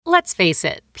Let's face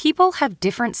it, people have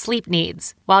different sleep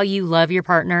needs. While you love your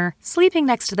partner, sleeping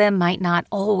next to them might not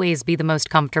always be the most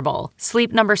comfortable.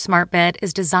 Sleep Number Smart Bed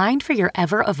is designed for your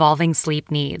ever-evolving sleep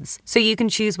needs, so you can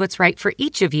choose what's right for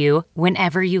each of you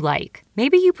whenever you like.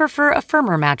 Maybe you prefer a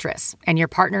firmer mattress, and your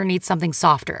partner needs something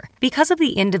softer. Because of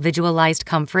the individualized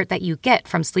comfort that you get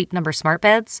from Sleep Number Smart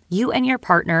Beds, you and your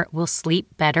partner will sleep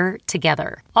better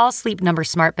together. All Sleep Number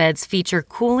Smart Beds feature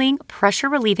cooling,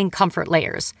 pressure-relieving comfort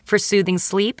layers for soothing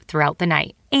sleep throughout the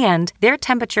night. And their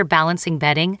temperature balancing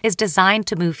bedding is designed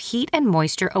to move heat and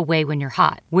moisture away when you're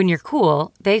hot. When you're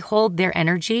cool, they hold their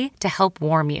energy to help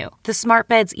warm you. The smart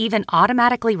beds even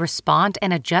automatically respond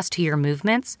and adjust to your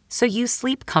movements, so you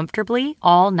sleep comfortably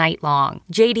all night long.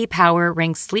 J.D. Power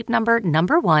ranks Sleep Number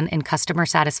 #1 in customer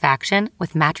satisfaction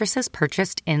with mattresses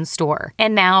purchased in-store.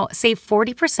 And now, save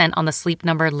 40% on the Sleep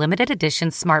Number limited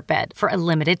edition smart bed for a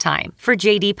limited time. For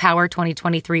J.D. Power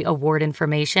 2023 award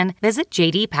information, visit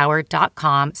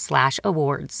jdpower.com/awards.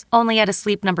 Only at a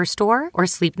Sleep Number store or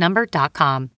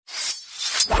sleepnumber.com.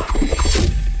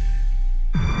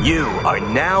 You are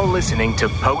now listening to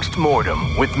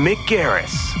Postmortem with Mick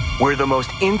Garris, where the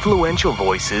most influential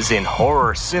voices in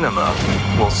horror cinema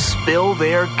will spill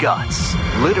their guts,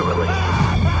 literally,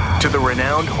 to the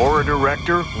renowned horror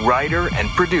director, writer, and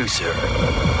producer.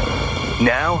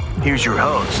 Now, here's your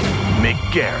host, Mick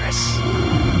Garris.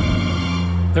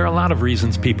 There are a lot of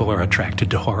reasons people are attracted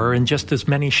to horror in just as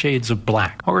many shades of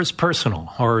black. Horror is personal.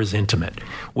 Horror is intimate.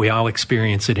 We all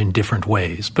experience it in different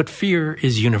ways. But fear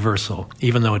is universal,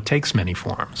 even though it takes many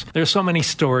forms. There are so many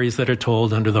stories that are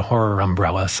told under the horror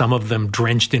umbrella, some of them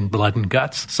drenched in blood and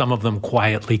guts, some of them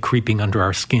quietly creeping under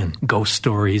our skin. Ghost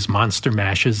stories, monster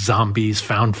mashes, zombies,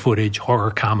 found footage,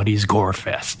 horror comedies, gore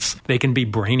fests. They can be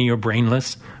brainy or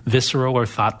brainless, visceral or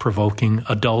thought-provoking,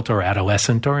 adult or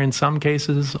adolescent, or in some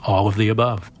cases, all of the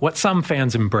above. What some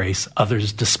fans embrace,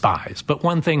 others despise. But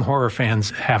one thing horror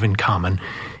fans have in common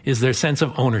is their sense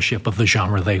of ownership of the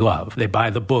genre they love. They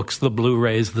buy the books, the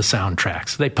Blu-rays, the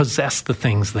soundtracks. They possess the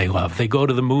things they love. They go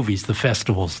to the movies, the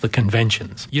festivals, the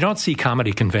conventions. You don't see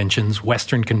comedy conventions,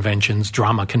 Western conventions,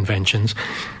 drama conventions,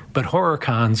 but horror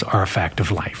cons are a fact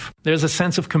of life. There's a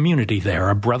sense of community there,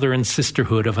 a brother and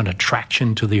sisterhood of an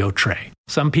attraction to the outre.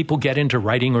 Some people get into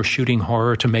writing or shooting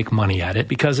horror to make money at it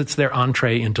because it's their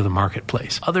entree into the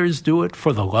marketplace. Others do it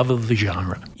for the love of the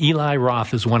genre. Eli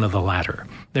Roth is one of the latter.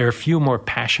 There are few more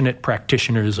passionate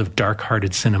practitioners of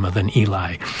dark-hearted cinema than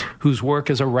Eli, whose work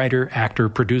as a writer, actor,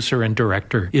 producer, and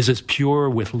director is as pure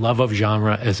with love of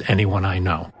genre as anyone I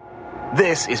know.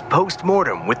 This is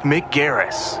Postmortem with Mick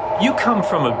Garris. You come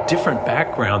from a different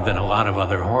background than a lot of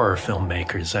other horror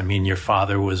filmmakers. I mean, your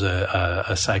father was a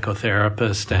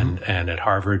psychotherapist and at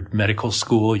Harvard Medical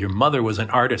School. Your mother was an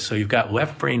artist, so you've got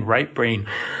left brain, right brain,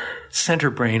 center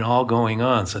brain all going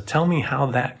on. So tell me how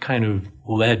that kind of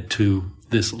led to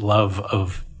this love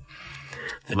of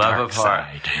the dark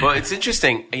side. Well, it's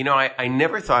interesting. You know, I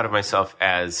never thought of myself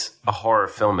as a horror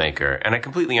filmmaker, and I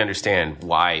completely understand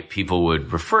why people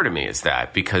would refer to me as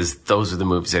that, because those are the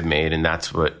movies I've made, and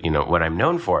that's what I'm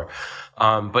known for.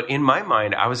 But in my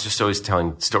mind, I was just always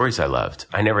telling stories I loved.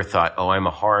 I never thought, oh, I'm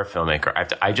a horror filmmaker.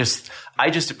 I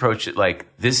just approached it like,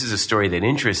 this is a story that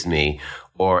interests me.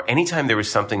 Or anytime there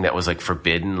was something that was like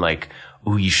forbidden, like,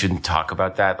 ooh, you shouldn't talk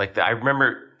about that. Like, I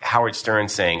remember Howard Stern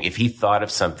saying if he thought of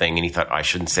something and he thought, oh, I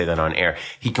shouldn't say that on air,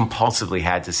 he compulsively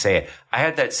had to say it. I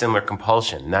had that similar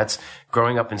compulsion. That's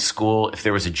growing up in school. If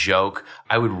there was a joke,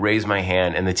 I would raise my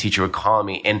hand and the teacher would call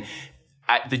me, and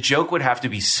the joke would have to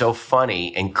be so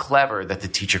funny and clever that the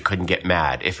teacher couldn't get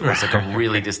mad if it was like a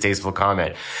really distasteful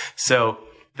comment. So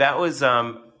that was,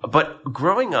 but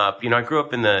growing up, I grew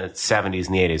up in the 70s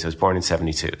and the 80s. I was born in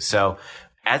 72. So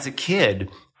as a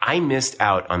kid, I missed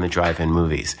out on the drive-in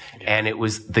movies. And it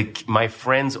was my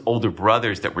friends' older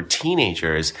brothers that were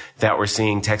teenagers that were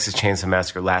seeing Texas Chainsaw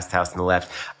Massacre, Last House on the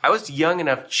Left. I was young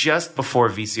enough just before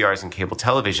VCRs and cable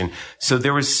television. So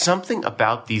there was something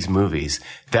about these movies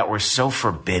that were so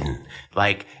forbidden.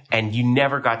 And you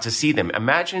never got to see them.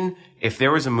 Imagine if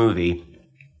there was a movie,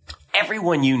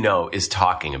 everyone you know is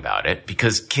talking about it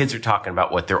because kids are talking about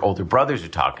what their older brothers are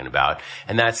talking about.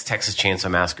 And that's Texas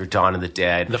Chainsaw Massacre, Dawn of the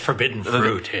Dead. The forbidden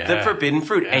fruit. The forbidden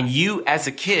fruit. Yeah. And you as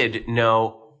a kid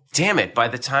know, damn it, by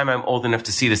the time I'm old enough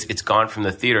to see this, it's gone from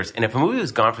the theaters. And if a movie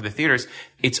was gone from the theaters,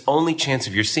 its only chance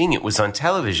of your seeing it was on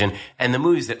television. And the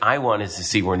movies that I wanted to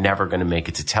see were never going to make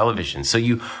it to television. So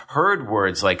you heard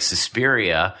words like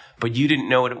Suspiria, but you didn't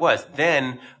know what it was.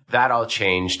 Then that all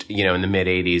changed, in the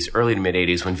mid-'80s, early to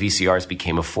mid-'80s, when VCRs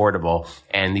became affordable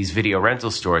and these video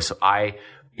rental stores. So I,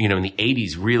 in the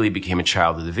 80s, really became a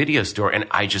child of the video store. And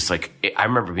I just I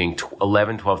remember being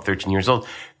 11, 12, 13 years old,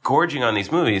 gorging on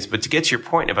these movies. But to get to your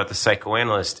point about the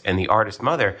psychoanalyst and the artist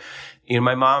mother, you know,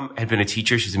 my mom had been a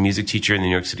teacher. She's a music teacher in the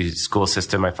New York City school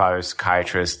system. My father's a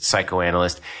psychiatrist,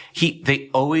 psychoanalyst. They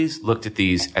always looked at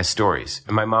these as stories.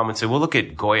 And my mom would say, well, look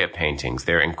at Goya paintings.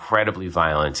 They're incredibly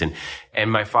violent. And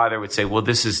my father would say, well,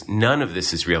 none of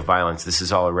this is real violence. This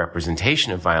is all a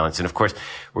representation of violence. And of course,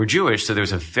 we're Jewish, so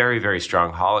there's a very, very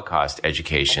strong Holocaust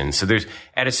education. So there's,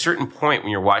 at a certain point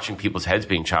when you're watching people's heads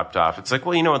being chopped off, it's like,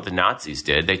 well, you know what the Nazis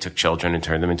did? They took children and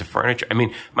turned them into furniture. I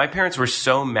mean, my parents were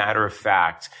so matter of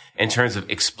fact in terms of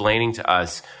explaining to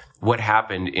us what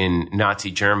happened in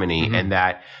Nazi Germany, and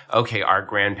that, okay, our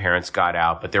grandparents got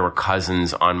out, but there were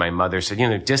cousins on my mother's side, you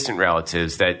know, distant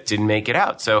relatives that didn't make it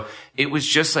out. So it was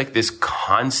just like this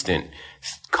constant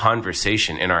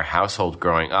conversation in our household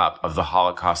growing up of the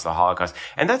Holocaust.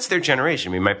 And that's their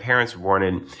generation. I mean, my parents were born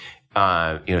in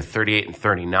 38 and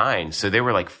 39. So they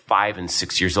were like 5 and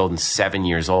 6 years old and 7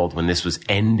 years old when this was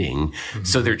ending. Mm-hmm.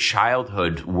 So their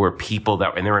childhood were people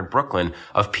and they were in Brooklyn,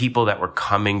 of people that were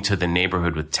coming to the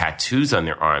neighborhood with tattoos on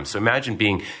their arms. So imagine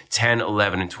being 10,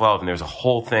 11, and 12, and there's a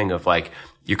whole thing of like,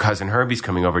 your cousin Herbie's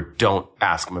coming over, don't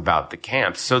ask him about the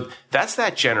camps. So that's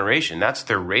that generation. That's what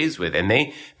they're raised with. And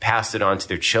they passed it on to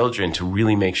their children to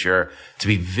really make sure to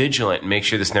be vigilant and make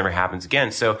sure this never happens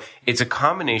again. So it's a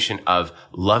combination of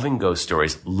loving ghost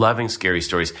stories, loving scary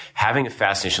stories, having a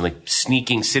fascination, like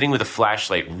sitting with a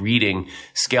flashlight, reading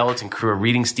Skeleton Crew or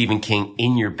reading Stephen King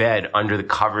in your bed under the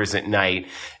covers at night,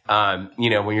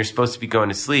 when you're supposed to be going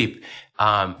to sleep.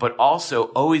 But also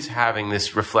always having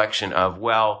this reflection of,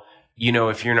 well, you know,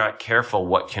 if you're not careful,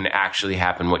 what can actually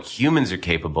happen, what humans are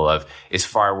capable of, is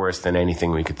far worse than anything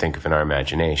we could think of in our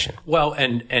imagination. Well,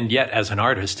 and yet as an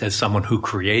artist, as someone who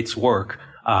creates work,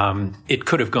 it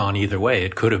could have gone either way.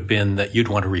 It could have been that you'd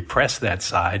want to repress that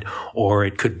side, or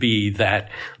it could be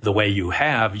that the way you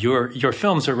have, your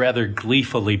films are rather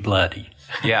gleefully bloody.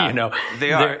 Yeah, you know,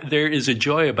 they are. There is a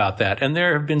joy about that. And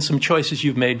there have been some choices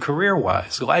you've made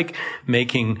career-wise, like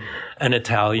making an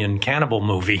Italian cannibal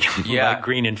movie like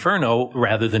Green Inferno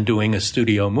rather than doing a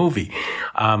studio movie.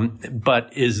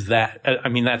 But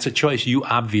that's a choice you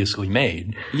obviously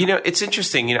made. You know, it's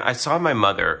interesting. You know, I saw my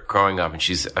mother growing up, and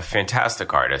she's a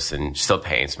fantastic artist and still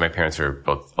paints. My parents are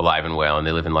both alive and well, and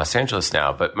they live in Los Angeles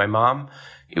now. But my mom,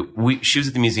 she was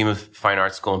at the Museum of Fine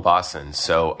Arts School in Boston.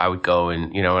 So I would go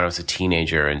and, you know, when I was a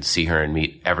teenager, and see her and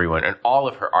meet everyone and all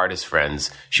of her artist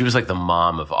friends. She was like the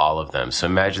mom of all of them. So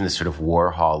imagine this sort of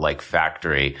Warhol-like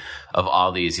factory of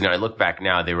all these. You know, I look back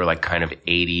now, they were like kind of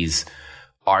 80s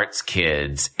arts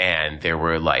kids. And there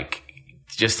were like,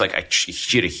 just like,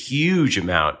 she had a huge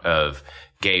amount of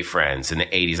gay friends in the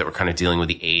 80s that were kind of dealing with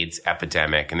the AIDS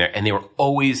epidemic. And they were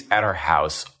always at our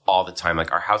house all the time.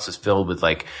 Like, our house was filled with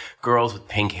like girls with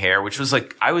pink hair, which was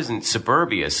like, I was in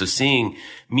suburbia. So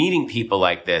meeting people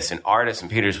like this and artists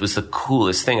and painters was the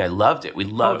coolest thing. I loved it.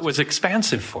 It was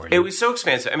expansive for you. It was so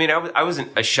expansive. I mean, I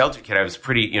wasn't a sheltered kid. I was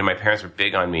pretty, you know, my parents were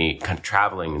big on me kind of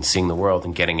traveling and seeing the world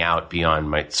and getting out beyond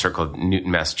my circle of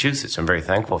Newton, Massachusetts. I'm very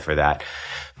thankful for that.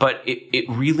 But it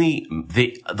really,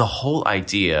 the whole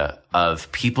idea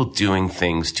of people doing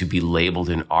things to be labeled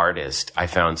an artist, I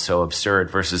found so absurd,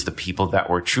 versus the people that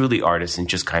were truly artists and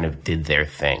just kind of did their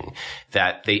thing.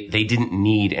 That they didn't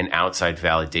need an outside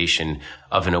validation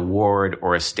of an award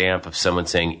or a stamp of someone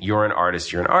saying, you're an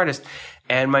artist, you're an artist.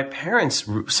 And my parents,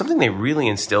 something they really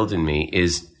instilled in me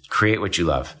is create what you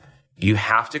love. You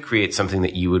have to create something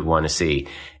that you would want to see.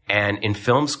 And in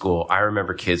film school, I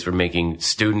remember kids were making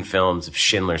student films of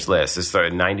Schindler's List. This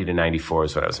started 90 to 94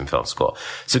 is when I was in film school.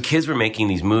 So kids were making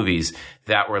these movies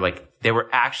that were like, they were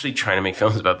actually trying to make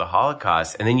films about the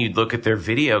Holocaust. And then you'd look at their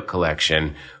video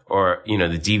collection or, you know,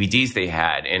 the DVDs they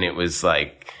had, and it was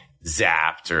like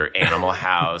Zapped or Animal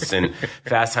House and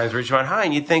Fast Times at Ridgemont High.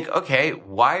 And you'd think, okay,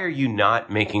 why are you not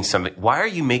making something? Why are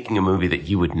you making a movie that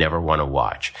you would never want to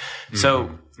watch? Mm-hmm.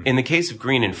 So in the case of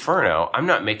Green Inferno, I'm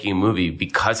not making a movie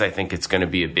because I think it's going to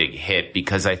be a big hit,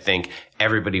 because I think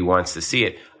everybody wants to see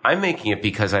it. I'm making it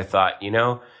because I thought, you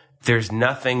know, there's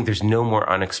no more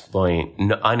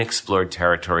unexplored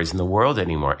territories in the world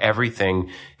anymore.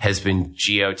 Everything has been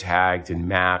geotagged and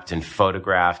mapped and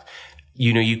photographed.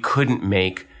 You know, you couldn't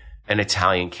make an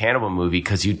Italian cannibal movie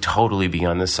because you'd totally be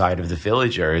on the side of the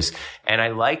villagers. And I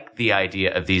like the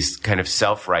idea of these kind of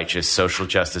self-righteous social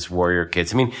justice warrior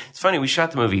kids. I mean, it's funny, we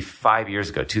shot the movie 5 years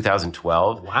ago,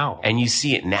 2012. Wow. And you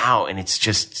see it now, and it's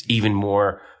just even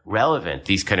more relevant.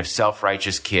 These kind of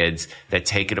self-righteous kids that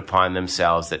take it upon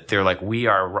themselves, that they're like, we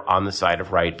are on the side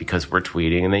of right because we're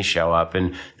tweeting, and they show up,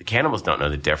 and the cannibals don't know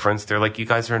the difference. They're like, you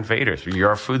guys are invaders. You're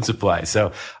our food supply.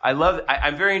 So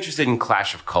I'm very interested in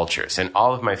clash of cultures, and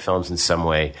all of my films in some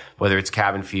way, whether it's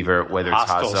Cabin Fever, whether it's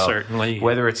Hostel, Hostel, certainly,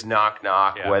 whether it's Knock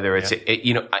Knock, whether it's,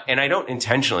 and I don't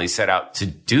intentionally set out to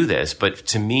do this, but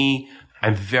to me,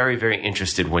 I'm very, very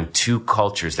interested when two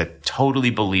cultures that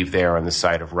totally believe they are on the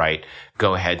side of right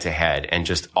go head to head, and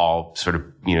just all sort of,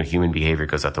 human behavior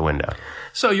goes out the window.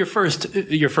 So your first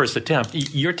attempt,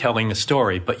 you're telling a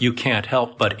story, but you can't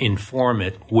help but inform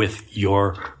it with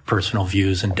your personal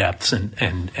views and depths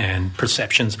and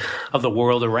perceptions of the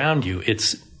world around you.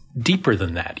 It's deeper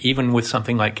than that. Even with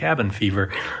something like Cabin Fever,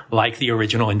 like the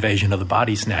original Invasion of the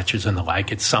Body Snatchers and the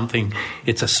like, it's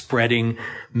a spreading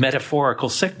metaphorical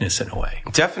sickness in a way.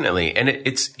 Definitely. And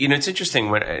it's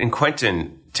interesting and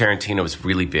Quentin Tarantino was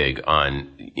really big on,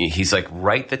 he's like,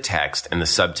 write the text and the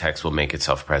subtext will make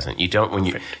itself present. You don't, when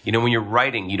you're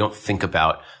writing, you don't think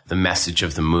about the message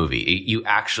of the movie. You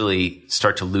actually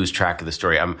start to lose track of the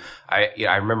story.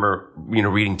 I remember,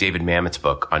 reading David Mamet's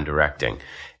book on directing,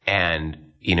 and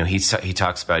he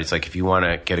talks about, it's like, if you want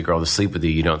to get a girl to sleep with you,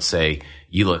 you don't say,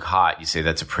 you look hot. You say,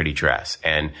 that's a pretty dress.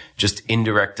 And just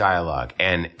indirect dialogue.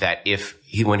 And that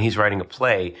when he's writing a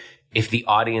play, if the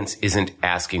audience isn't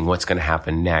asking what's going to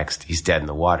happen next, he's dead in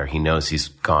the water. He knows he's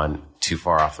gone too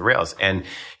far off the rails. And,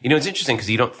 it's interesting because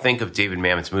you don't think of David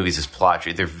Mamet's movies as plot.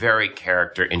 They're very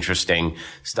character, interesting,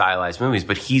 stylized movies,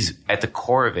 but he's at the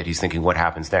core of it. He's thinking, what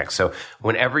happens next? So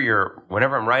whenever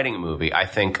I'm writing a movie, I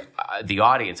think the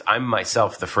audience, I'm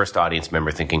myself the first audience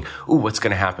member thinking, ooh, what's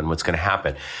going to happen? What's going to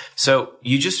happen? So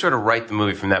you just sort of write the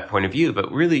movie from that point of view.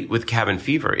 But really with Cabin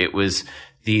Fever, it was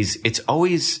it's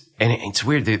always, and it's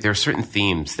weird, there are certain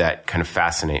themes that kind of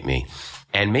fascinate me.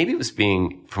 And maybe it was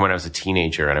being from when I was a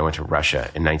teenager and I went to Russia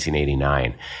in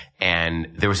 1989. And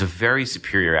there was a very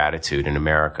superior attitude in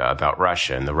America about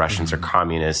Russia, and the Russians are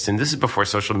communists. And this is before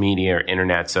social media or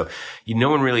internet. So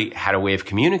no one really had a way of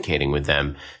communicating with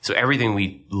them. So everything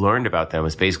we learned about them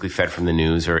was basically fed from the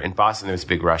news. Or in Boston, there was a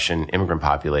big Russian immigrant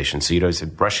population. So you'd always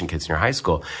have Russian kids in your high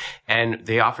school. And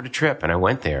they offered a trip, and I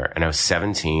went there, and I was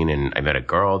 17, and I met a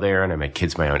girl there, and I met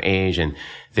kids my own age. And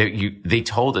they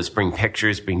told us, bring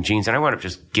pictures, bring jeans. And I wound up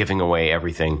just giving away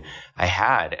everything I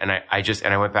had. And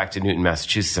I went back to Newton,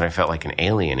 Massachusetts, and I felt like an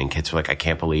alien. And kids were like, I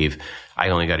can't believe I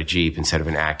only got a Jeep instead of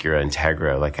an Acura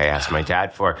Integra, like I asked my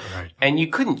dad for. Right. And you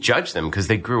couldn't judge them because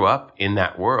they grew up in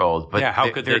that world. But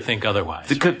how could they think otherwise?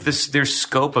 Their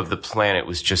scope of the planet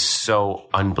was just so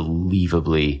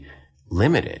unbelievably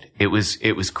limited. It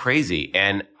was crazy.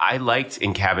 And I liked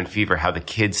in Cabin Fever how the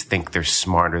kids think they're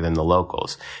smarter than the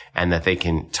locals and that they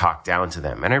can talk down to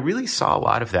them. And I really saw a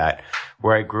lot of that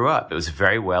where I grew up. It was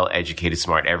very well educated,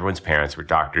 smart. Everyone's parents were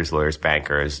doctors, lawyers,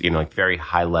 bankers, like very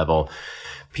high level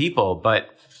people, but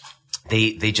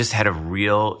they just had a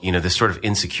real, this sort of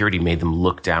insecurity made them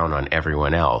look down on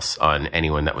everyone else, on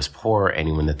anyone that was poor,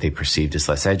 anyone that they perceived as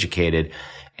less educated.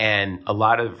 And a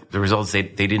lot of the results, they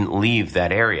didn't leave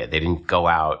that area. They didn't go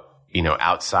out,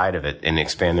 outside of it and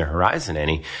expand their horizon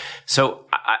any. So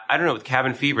I don't know, with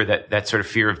Cabin Fever, that sort of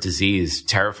fear of disease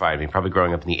terrified me, probably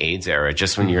growing up in the AIDS era.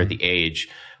 Just when you're at the age,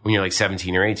 when you're like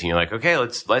 17 or 18, you're like, okay,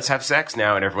 let's have sex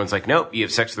now. And everyone's like, nope, you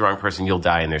have sex with the wrong person, you'll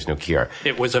die, and there's no cure.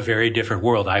 It was a very different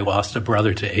world. I lost a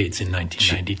brother to AIDS in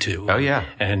 1992. Oh, yeah.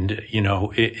 And,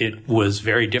 it was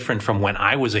very different from when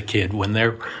I was a kid, when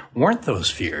there weren't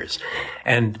those fears.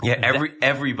 And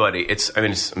everybody,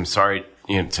 I'm sorry,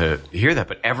 to hear that,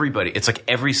 but everybody, it's like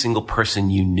every single person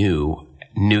you knew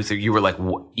that you were like,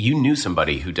 you knew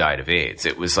somebody who died of AIDS.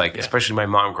 It was like, especially my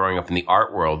mom growing up in the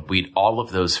art world, we'd all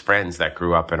of those friends that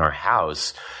grew up in our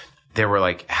house, there were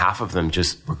like half of them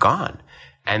just were gone.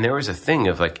 And there was a thing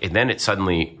of like, and then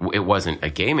it wasn't a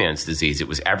gay man's disease. It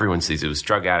was everyone's disease. It was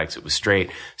drug addicts. It was straight.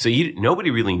 So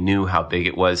nobody really knew how big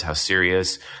it was, how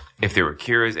serious, if there were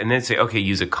cures. And then say, okay,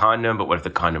 use a condom, but what if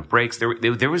the condom breaks?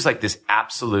 There was like this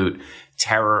absolute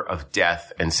terror of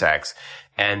death and sex.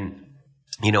 And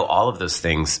all of those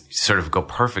things sort of go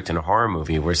perfect in a horror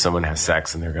movie where someone has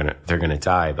sex and they're gonna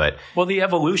die. But the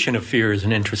evolution of fear is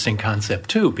an interesting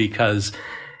concept too, because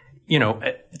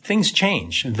things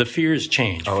change. The fears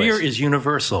change. Always. Fear is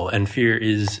universal, and fear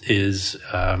is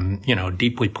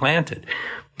deeply planted.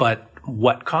 But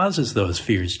what causes those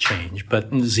fears change?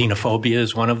 But xenophobia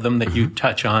is one of them that you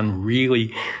touch on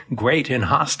really great in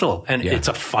Hostel. And it's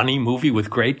a funny movie with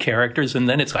great characters. And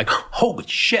then it's like, holy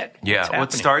shit. Yeah. Well,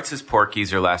 it starts as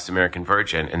Porky's or Last American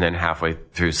Virgin, and then halfway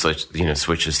through,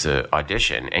 switches to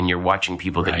Audition. And you're watching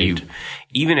people that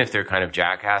even if they're kind of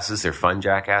jackasses, they're fun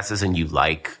jackasses, and you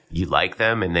like you like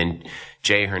them. And then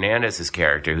Jay Hernandez's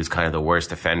character, who's kind of the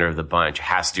worst offender of the bunch,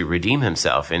 has to redeem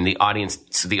himself. And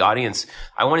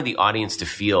I wanted the audience to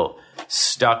feel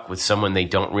stuck with someone they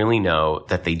don't really know,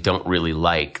 that they don't really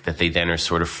like, that they then are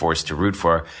sort of forced to root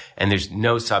for. And there's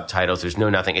no subtitles, there's no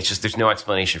nothing. It's just, there's no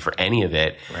explanation for any of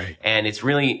it. Right. And it's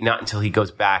really not until he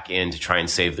goes back in to try and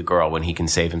save the girl, when he can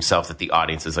save himself, that the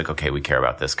audience is like, okay, we care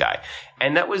about this guy.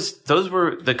 And those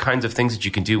were the kinds of things that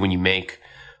you can do when you make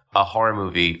a horror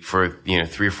movie for,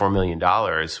 $3 or $4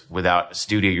 million without a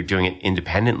studio. You're doing it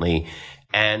independently.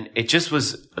 And it just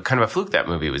was kind of a fluke that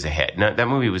movie was a hit. No, that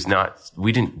movie was not,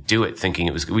 we didn't do it thinking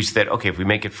it was, we said, okay, if we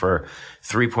make it for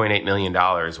 $3.8 million,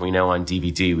 we know on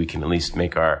DVD we can at least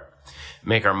make our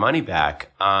money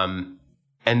back. And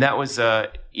that was,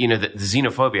 the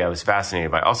xenophobia I was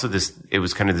fascinated by. Also it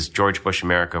was kind of this George Bush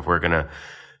America of we're going to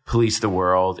police the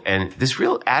world, and this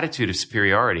real attitude of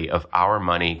superiority of our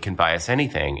money can buy us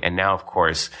anything. And now, of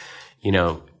course, you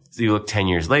look 10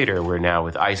 years later, where now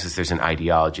with ISIS, there's an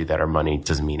ideology that our money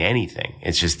doesn't mean anything.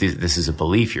 It's just, this is a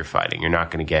belief you're fighting. You're not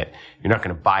going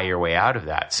to buy your way out of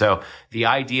that. So the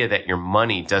idea that your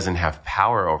money doesn't have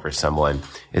power over someone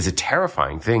is a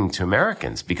terrifying thing to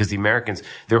Americans, because the Americans,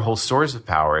 their whole source of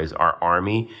power is our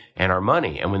army and our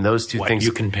money. And when those two things, what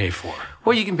you can pay for.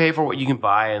 Well, you can pay for what you can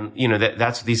buy. And,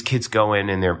 that's what these kids go in,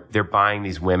 and they're buying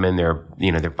these women.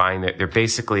 They're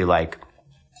basically like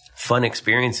fun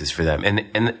experiences for them.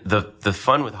 And the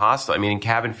fun with Hostel, I mean, in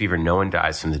Cabin Fever, no one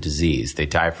dies from the disease. They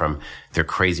die from their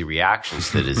crazy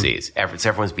reactions to the disease. It's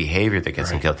everyone's behavior that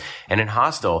gets them killed. And in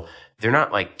Hostel, they're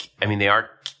not they are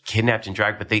kidnapped and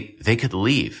dragged, but they could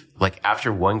leave. Like,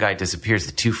 after one guy disappears,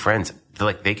 the two friends,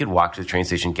 they could walk to the train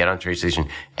station, get on the train station,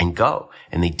 and go.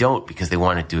 And they don't, because they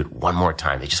want to do it one more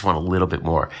time. They just want a little bit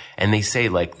more. And they say,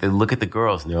 they look at the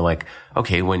girls and they're like,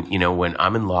 okay, when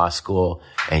I'm in law school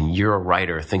and you're a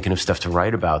writer thinking of stuff to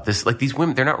write about, these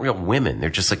women, they're not real women.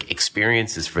 They're just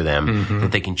experiences for them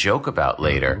that they can joke about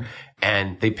later.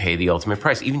 And they pay the ultimate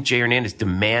price. Even Jay Hernandez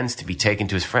demands to be taken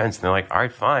to his friends. And they're like, all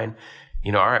right, fine.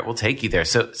 All right, we'll take you there.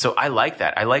 So I like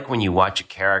that. I like when you watch a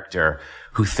character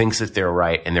who thinks that they're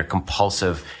right, and they're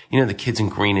compulsive. The kids in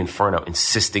Green Inferno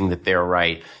insisting that they're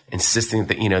right, insisting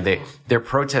that, their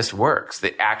protest works.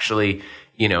 That actually,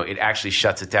 it actually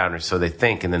shuts it down, or so they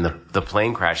think. And then the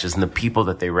plane crashes, and the people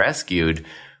that they rescued,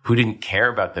 who didn't care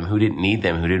about them, who didn't need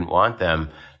them, who didn't want them,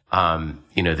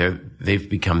 they've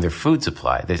become their food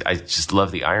supply. I just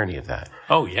love the irony of that.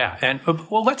 Oh, yeah. And,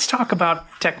 let's talk about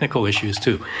technical issues,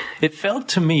 too. It felt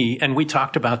to me, and we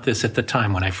talked about this at the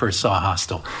time when I first saw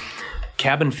Hostel,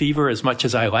 Cabin Fever, as much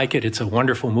as I like it, it's a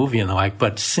wonderful movie and the like,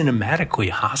 but cinematically,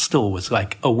 Hostel was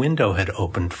like a window had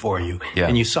opened for you. Yeah.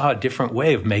 And you saw a different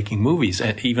way of making movies.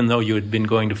 And even though you had been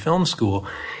going to film school,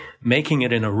 making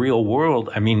it in a real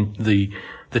world, I mean, the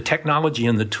technology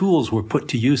and the tools were put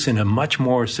to use in a much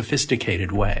more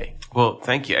sophisticated way. Well,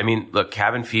 thank you. I mean, look,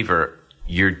 Cabin Fever,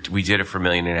 we did it for $1.5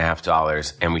 million,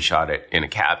 and we shot it in a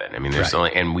cabin. I mean,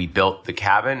 and we built the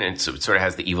cabin, and so it sort of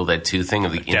has the Evil Dead 2 thing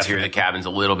of the interior of the cabin's a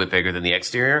little bit bigger than the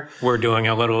exterior. We're doing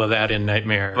a little of that in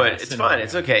Nightmare. But it's fine.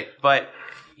 It's okay. But,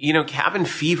 Cabin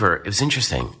Fever, it was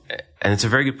interesting. And it's a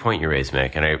very good point you raised,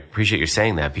 Mick, and I appreciate you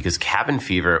saying that, because Cabin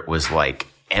Fever was like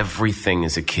everything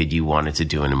as a kid you wanted to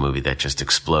do in a movie that just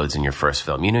explodes in your first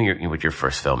film. What your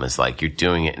first film is like. You're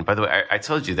doing it. And by the way, I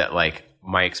told you that,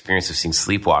 my experience of seeing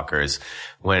Sleepwalkers,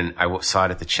 when I saw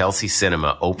it at the Chelsea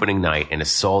Cinema opening night in a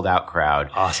sold out crowd.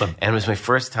 Awesome. And it was my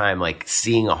first time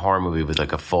seeing a horror movie with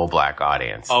a full black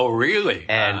audience. Oh, really?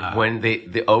 And when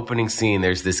the opening scene,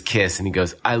 there's this kiss and he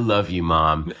goes, "I love you,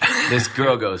 Mom." This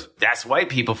girl goes, "That's white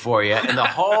people for you." And the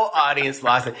whole audience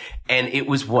lost it. And it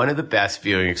was one of the best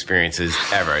viewing experiences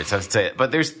ever. It's tough to say.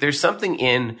 But there's something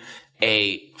in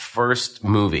a first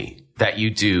movie that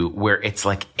you do where it's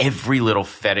every little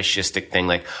fetishistic thing,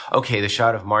 okay, the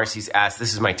shot of Marcy's ass,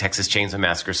 this is my Texas Chainsaw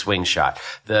Massacre swing shot.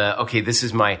 This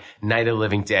is my Night of the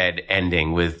Living Dead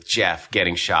ending with Jeff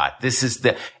getting shot. This is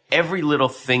every little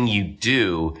thing you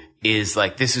do is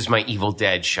this is my Evil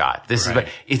Dead shot. This is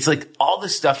it's all the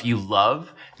stuff you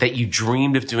love that you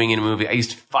dreamed of doing in a movie. I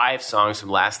used 5 songs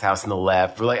from Last House on the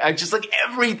Left. I just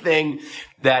everything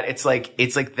that it's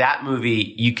that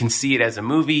movie. You can see it as a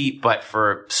movie, but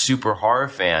for super horror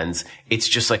fans, it's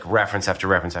just reference after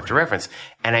reference after reference.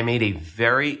 And I made a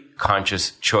very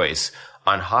conscious choice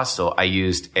on Hostel. I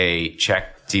used a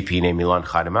Czech DP named Milan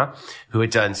Chadema, who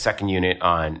had done second unit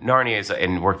on Narnia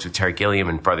and worked with Terry Gilliam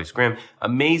and Brothers Grimm.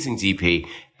 Amazing DP.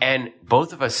 And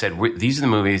both of us said, these are the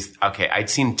movies. Okay,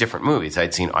 I'd seen different movies.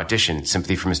 I'd seen Audition,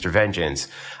 Sympathy for Mr. Vengeance,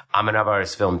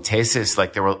 Amenabar's film Tesis.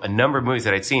 There were a number of movies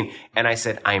that I'd seen. And I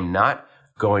said, I'm not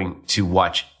going to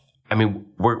watch I mean,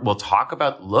 we'll talk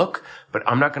about look, but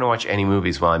I'm not going to watch any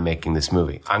movies while I'm making this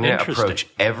movie. I'm going to approach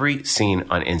every scene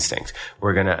on instinct.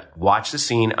 We're going to watch the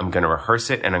scene. I'm going to rehearse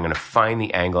it, and I'm going to find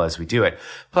the angle as we do it.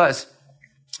 Plus,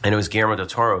 and it was Guillermo del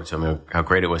Toro who told me how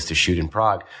great it was to shoot in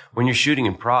Prague. When you're shooting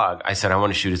in Prague, I said, I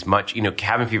want to shoot as much,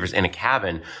 Cabin Fever's in a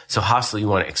cabin. So Hostel, you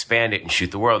want to expand it and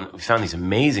shoot the world. And we found these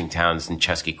amazing towns in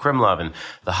Český Krumlov and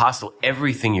the Hostel.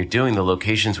 Everything you're doing, the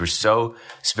locations were so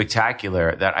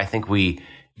spectacular that I think we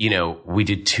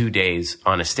did 2 days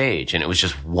on a stage, and it was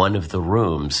just one of the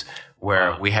rooms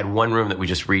where we had one room that we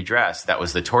just redressed. That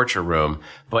was the torture room.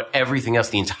 But everything else,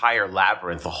 the entire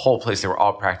labyrinth, the whole place, they were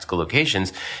all practical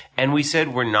locations. And we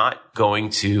said, we're not going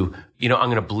to, I'm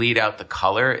going to bleed out the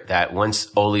color that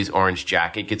once Oli's orange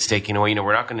jacket gets taken away,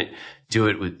 we're not going to do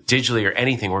it with digitally or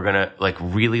anything. We're going to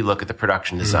really look at the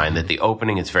production design, that the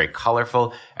opening is very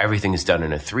colorful. Everything is done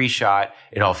in a 3-shot.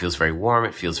 It all feels very warm.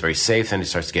 It feels very safe. Then it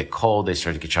starts to get cold. They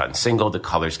start to get shot in single. The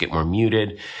colors get more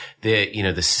muted.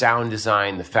 The sound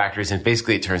design, the factors, and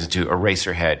basically it turns into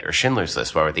Eraserhead or Schindler's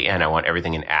List, where at the end I want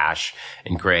everything in ash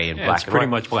and gray and black and white. It's pretty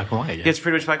much black and white. Yeah. It's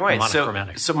pretty much black and white.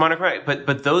 Monochromatic. So monochromatic.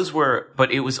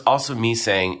 But it was also me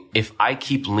saying, if I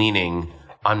keep leaning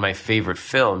on my favorite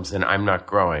films, then I'm not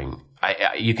growing.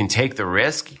 You can take the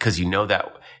risk because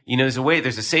that,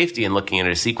 there's a safety in looking at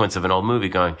a sequence of an old movie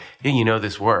going,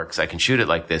 this works. I can shoot it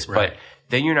like this. Right. But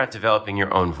then you're not developing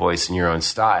your own voice and your own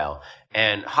style.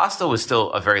 And Hostel was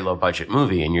still a very low budget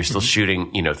movie, and you're still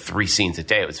shooting, 3 scenes a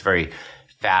day. It was very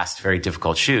fast, very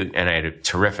difficult shoot. And I had a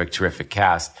terrific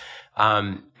cast.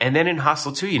 And then in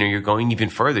Hostel 2, you're going even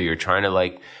further. You're trying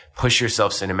to push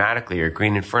yourself cinematically, or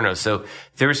Green Inferno. So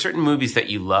there are certain movies that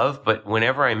you love, but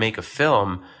whenever I make a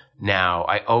film, now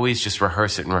I always just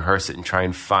rehearse it and try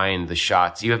and find the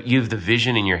shots. You have the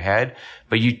vision in your head,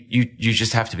 but you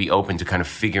just have to be open to kind of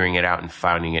figuring it out and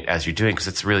finding it as you're doing, because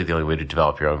it's really the only way to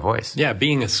develop your own voice. Yeah,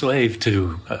 being a slave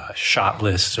to shot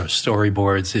lists or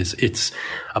storyboards it's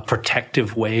a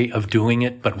protective way of doing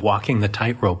it, but walking the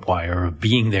tightrope wire of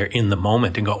being there in the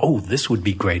moment and go, oh, this would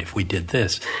be great if we did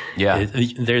this. Yeah,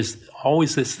 there's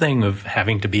always this thing of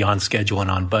having to be on schedule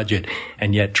and on budget,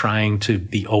 and yet trying to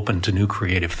be open to new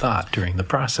creative thought during the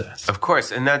process. Of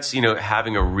course. And that's,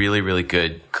 having a really, really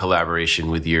good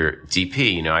collaboration with your DP.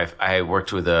 I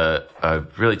worked with a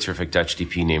really terrific Dutch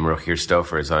DP named Rogier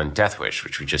Stofers on Death Wish,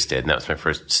 which we just did. And that was my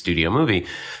first studio movie.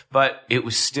 But it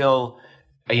was still,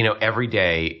 every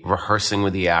day rehearsing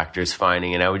with the actors,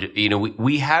 finding, and I would,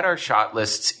 we had our shot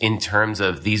lists in terms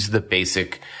of these are the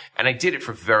basic, and I did it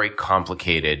for very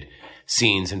complicated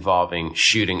scenes involving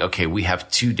shooting. Okay, we have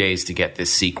 2 days to get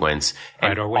this sequence,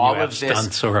 and or when all you have of this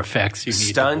stunts or effects, you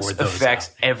need to board those effects,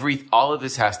 out. All of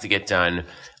this has to get done.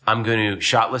 I'm going to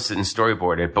shot list it and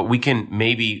storyboard it, but we can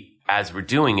maybe, as we're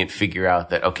doing it, figure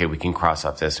out that okay, we can cross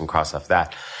off this and cross off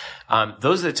that.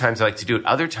 Those are the times I like to do it.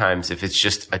 Other times, if it's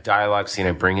just a dialogue scene,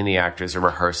 I bring in the actors or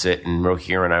rehearse it, and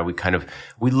Rogier and I,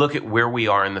 we look at where we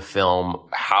are in the film,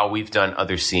 how we've done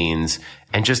other scenes,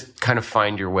 and just kind of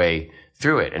find your way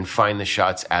through it and find the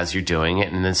shots as you're doing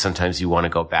it. And then sometimes you want to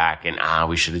go back and,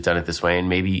 we should have done it this way. And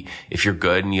maybe if you're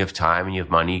good and you have time and you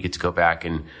have money, you get to go back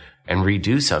and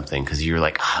redo something because you're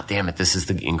like, damn it, this is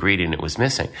the ingredient it was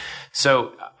missing.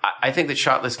 So I think that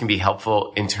shot lists can be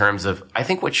helpful in terms of, I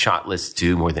think what shot lists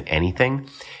do more than anything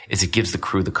is it gives the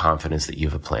crew the confidence that you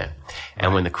have a plan.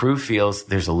 And when the crew feels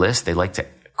there's a list, they like to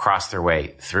cross their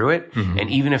way through it. Mm-hmm.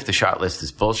 And even if the shot list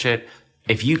is bullshit,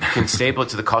 if you can staple it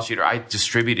to the call sheet or I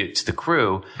distribute it to the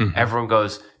crew, everyone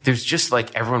goes, there's just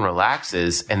everyone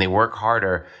relaxes and they work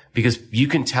harder because you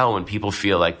can tell when people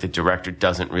feel like the director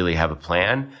doesn't really have a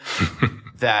plan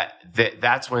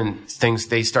that's when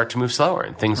they start to move slower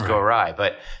and things go awry.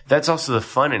 But that's also the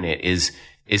fun in it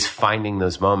is finding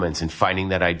those moments and finding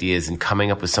that ideas and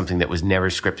coming up with something that was never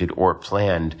scripted or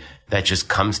planned that just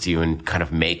comes to you and kind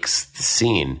of makes the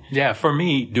scene. Yeah, for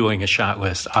me, doing a shot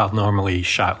list, I'll normally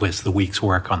shot list the week's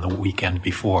work on the weekend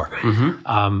before.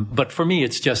 Mm-hmm. But for me,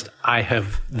 it's just I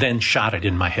have then shot it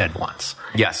in my head once.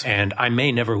 Yes. And I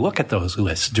may never look at those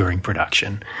lists during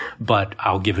production, but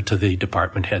I'll give it to the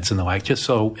department heads and the like, just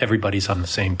so everybody's on the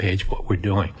same page what we're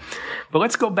doing. But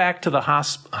let's go back to the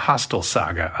Hostel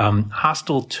saga.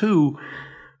 Hostel 2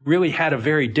 really had a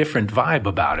very different vibe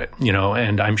about it,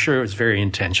 and I'm sure it was very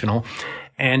intentional.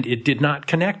 And it did not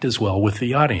connect as well with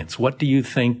the audience. What do you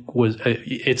think was,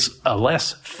 it's a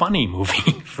less funny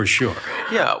movie for sure.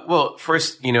 Yeah. Well,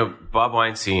 first, Bob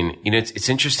Weinstein, it's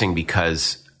interesting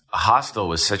because Hostel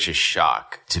was such a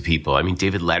shock to people. I mean,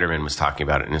 David Letterman was talking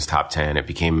about it in his top 10. It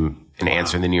became and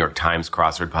answering the New York Times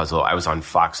crossword puzzle. I was on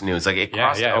Fox News. Like it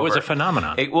crossed over. It was a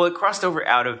phenomenon. It crossed over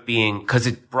out of being, because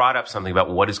it brought up something about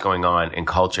what is going on in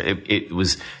culture. There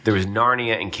was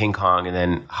Narnia and King Kong, and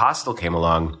then Hostel came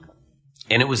along.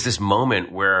 And it was this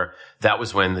moment where that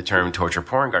was when the term torture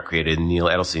porn got created. Neil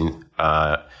Edelstein,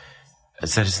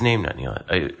 is that his name? Not Neil.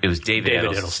 It was David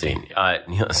Edelstein.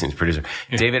 Neil Edelstein's producer.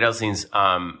 Yeah. David Edelstein's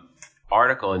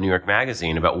article in New York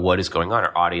Magazine about what is going on.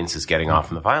 Our audience is getting off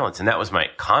on the violence. And that was my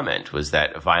comment, was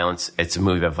that it's a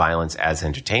movie about violence as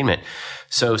entertainment.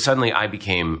 So suddenly I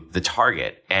became the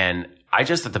target. And I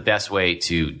just thought the best way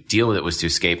to deal with it was to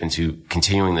escape into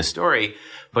continuing the story,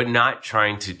 but not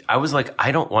trying to, I was like,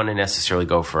 I don't want to necessarily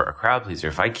go for a crowd pleaser.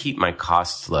 If I keep my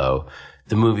costs low,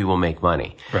 the movie will make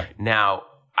money. Right. Now,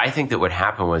 I think that what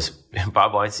happened was,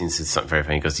 Bob Weinstein said something very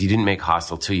funny. He goes, you didn't make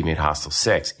Hostel 2, you made Hostel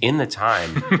 6. In the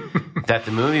time that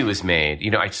the movie was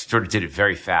made, I sort of did it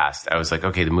very fast. I was like,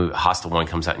 okay, the movie Hostel 1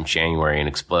 comes out in January and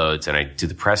explodes, and I do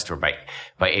the press tour by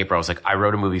April. I was like, I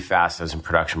wrote a movie fast. I was in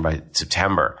production by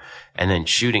September, and then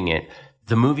shooting it.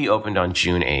 The movie opened on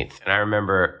June 8th, and I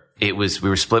remember we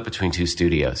were split between two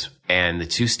studios, and the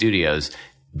two studios,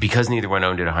 because neither one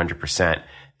owned it 100%,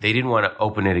 they didn't want to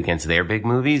open it against their big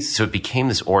movies, so it became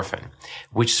this orphan,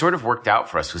 which sort of worked out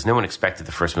for us because no one expected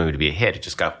the first movie to be a hit. It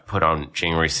just got put on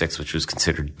January 6th, which was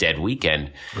considered dead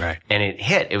weekend. Right. And it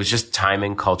hit. It was just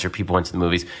timing, culture. People went to the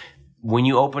movies. When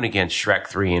you open against Shrek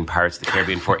 3 and Pirates of the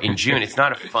Caribbean 4 in June, it's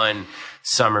not a fun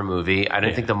summer movie. I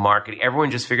don't think the marketing, everyone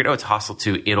just figured, it's Hostel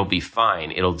 2. It'll be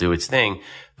fine. It'll do its thing.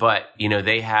 But,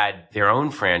 they had their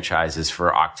own franchises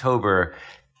for October,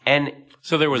 and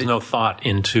so there was no thought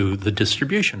into the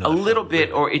distribution of a little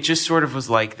bit, or it just sort of was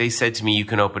like, they said to me, you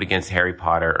can open against Harry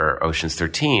Potter or Ocean's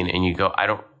 13, and you go, I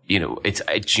don't, it's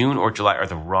June or July are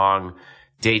the wrong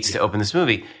dates to open this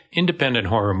movie. Independent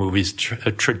horror movies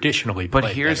traditionally play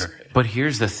better. But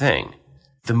here's the thing.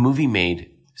 The movie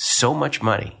made so much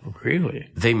money. Really?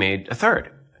 They made a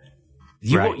third.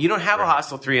 You don't have a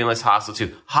Hostel 3 unless Hostel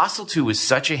 2. Hostel 2 was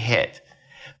such a hit,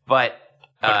 but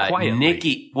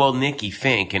Nikki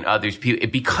Fink and others,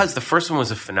 because the first one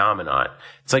was a phenomenon.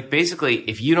 It's like basically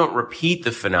if you don't repeat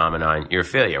the phenomenon, you're a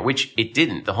failure, which it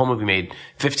didn't. The whole movie made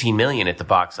 $15 million at the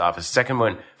box office.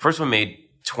 First one made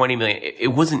 $20 million. It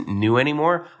wasn't new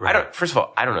anymore. Right. First of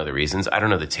all, I don't know the reasons. I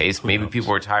don't know the taste. Maybe people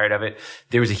were tired of it.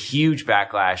 There was a huge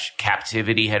backlash.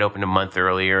 Captivity had opened a month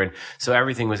earlier. And so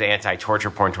everything was anti-torture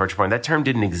porn. That term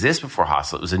didn't exist before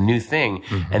Hostel. It was a new thing.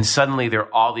 Mm-hmm. And suddenly there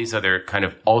are all these other kind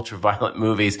of ultra-violent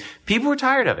movies. People were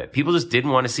tired of it. People just didn't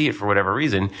want to see it for whatever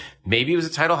reason. Maybe it was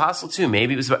a title Hostel 2.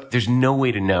 Maybe it was there's no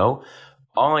way to know.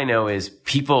 All I know is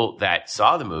people that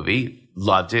saw the movie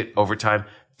loved it over time.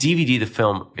 DVD, the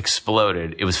film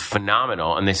exploded. It was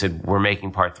phenomenal. And they said, we're making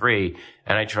part 3.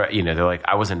 And I tried, they're like,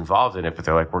 I wasn't involved in it, but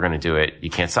they're like, we're going to do it. You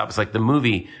can't stop. It's like the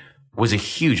movie was a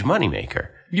huge moneymaker.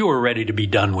 You were ready to be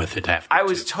done with it after. I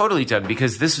was totally done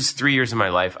because this was 3 years of my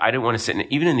life. I didn't want to sit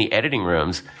even in the editing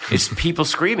rooms. It's people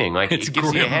screaming. Like it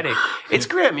gives you a headache. It's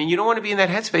grim. And you don't want to be in that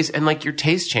headspace. And like your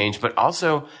taste changed, but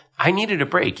also I needed a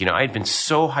break. I had been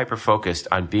so hyper focused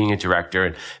on being a director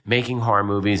and making horror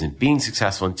movies and being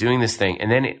successful and doing this thing.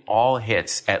 And then it all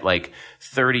hits at like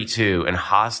 32 and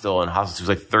Hostel 2 was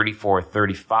like 34,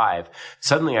 35.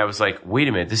 Suddenly I was like, wait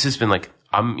a minute. This has been like,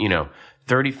 I'm,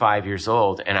 35 years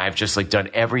old, and I've just like done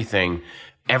everything.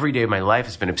 Every day of my life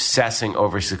has been obsessing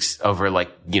over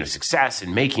success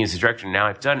and making as a director. And now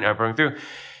I've done it. I'm going through.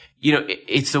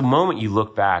 It's the moment you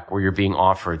look back where you're being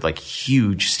offered like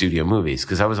huge studio movies.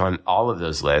 Cause I was on all of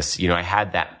those lists. I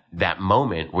had that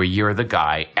moment where you're the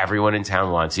guy, everyone in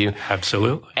town wants you.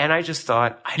 Absolutely. And I just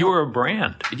thought, you were a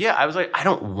brand. Yeah. I was like, I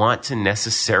don't want to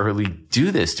necessarily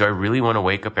do this. Do I really want to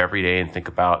wake up every day and think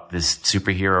about this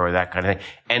superhero or that kind of thing?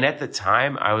 And at the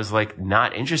time I was like,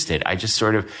 not interested.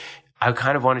 I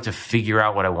kind of wanted to figure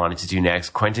out what I wanted to do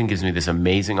next. Quentin gives me this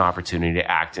amazing opportunity to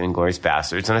act in Inglourious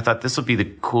Basterds. And I thought this will be the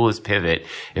coolest pivot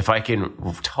if I can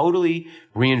totally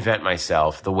reinvent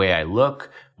myself, the way I look,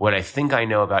 what I think I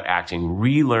know about acting,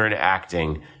 relearn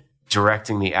acting,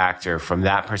 directing the actor from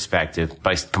that perspective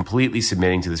by completely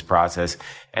submitting to this process.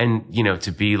 And,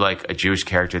 to be like a Jewish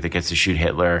character that gets to shoot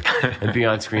Hitler and be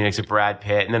on screen next to Brad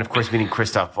Pitt. And then, of course, meeting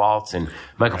Christoph Waltz and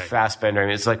Michael Fassbender. I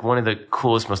mean, it's like one of the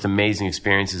coolest, most amazing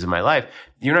experiences of my life.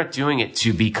 You're not doing it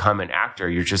to become an actor.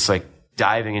 You're just like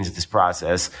diving into this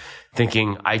process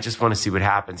thinking, I just want to see what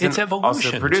happens. It's and evolution.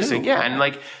 Also producing. Too. Yeah. And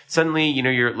like suddenly,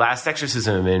 your Last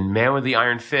Exorcism and Man with the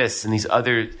Iron Fists and these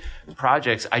other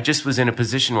projects, I just was in a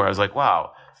position where I was like,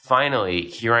 wow, finally,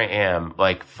 here I am,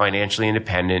 like financially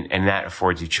independent, and that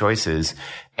affords you choices.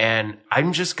 And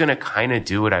I'm just going to kind of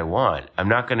do what I want. I'm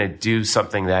not going to do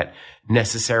something that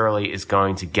necessarily is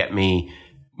going to get me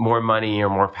more money or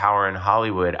more power in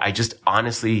Hollywood. I just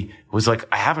honestly was like,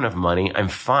 I have enough money. I'm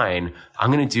fine.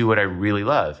 I'm going to do what I really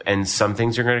love. And some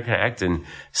things are going to connect and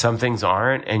some things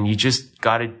aren't. And you just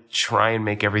got to try and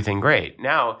make everything great.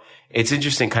 Now, it's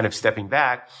interesting kind of stepping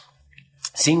back,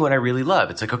 seeing what I really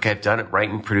love. It's like, okay, I've done it,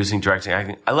 writing, producing, directing,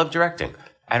 acting. I love directing.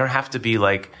 I don't have to be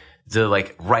like the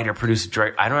writer, producer,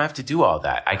 director. I don't have to do all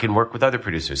that. I can work with other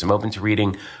producers. I'm open to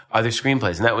reading other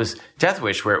screenplays. And that was Death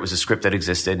Wish, where it was a script that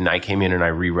existed and I came in and I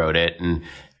rewrote it.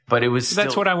 But it was still,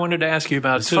 that's what I wanted to ask you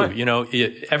about too. Fun. You know,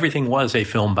 everything was a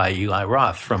film by Eli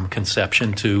Roth from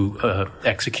conception to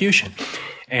execution.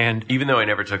 And even though I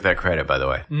never took that credit, by the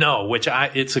way. No,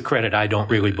 it's a credit I don't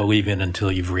really believe in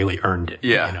until you've really earned it.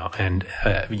 Yeah. You know, and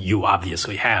you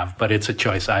obviously have, but it's a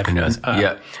choice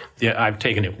I've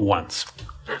taken it once.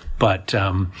 But,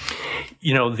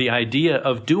 you know, the idea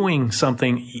of doing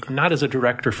something not as a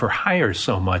director for hire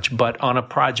so much, but on a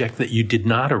project that you did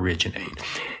not originate.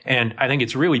 And I think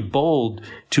it's really bold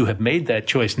to have made that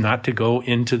choice not to go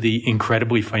into the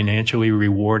incredibly financially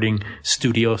rewarding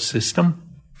studio system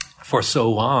for so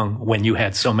long when you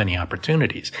had so many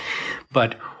opportunities.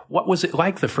 But what was it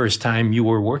like the first time you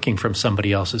were working from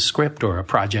somebody else's script or a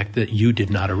project that you did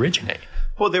not originate?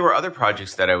 Well, there were other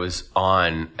projects that I was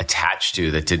attached to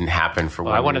that didn't happen for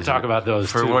one reason. I want to talk about those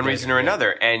for one reason or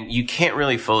another. And you can't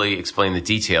really fully explain the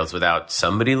details without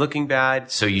somebody looking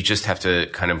bad. So you just have to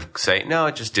kind of say, no,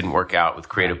 it just didn't work out with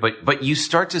creative. But you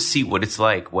start to see what it's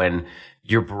like when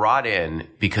you're brought in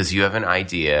because you have an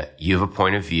idea, you have a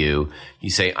point of view. You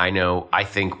say, I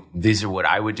think these are what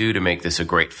I would do to make this a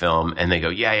great film. And they go,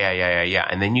 yeah.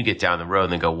 And then you get down the road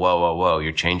and they go, whoa,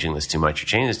 you're changing this too much.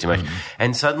 Mm-hmm.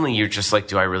 And suddenly you're just like,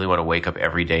 do I really want to wake up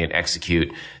every day and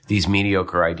execute these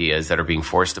mediocre ideas that are being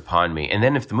forced upon me? And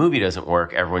then if the movie doesn't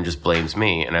work, everyone just blames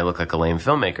me and I look like a lame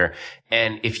filmmaker.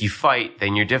 And if you fight,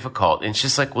 then you're difficult. And it's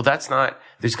just like, well,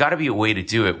 there's got to be a way to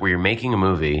do it where you're making a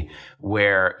movie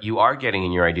where you are getting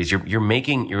in your ideas.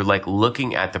 You're like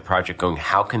looking at the project going,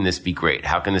 how can this be great?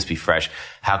 How can this be fresh?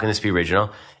 How can this be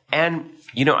original? And,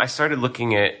 you know, I started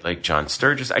looking at like John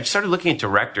Sturges. I just started looking at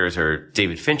directors or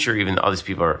David Fincher, even all these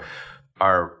people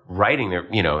are writing their,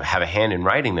 you know, have a hand in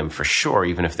writing them for sure,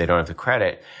 even if they don't have the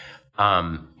credit.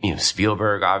 You know,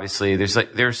 Spielberg, obviously.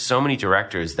 There's so many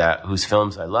directors whose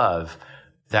films I love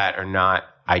that are not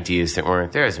ideas that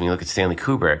weren't theirs. I mean, look at Stanley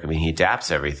Kubrick. I mean, he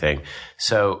adapts everything.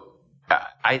 So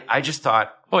I just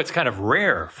thought, well, it's kind of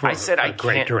rare for a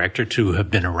great director to have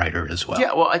been a writer as well.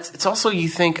 Yeah, well, it's also, you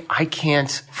think, I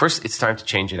can't. First, it's time to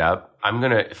change it up.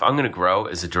 If I'm gonna grow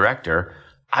as a director,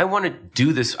 I want to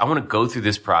do this. I want to go through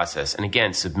this process, and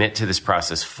again, submit to this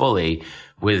process fully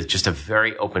with just a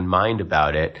very open mind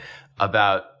about it.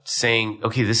 About saying,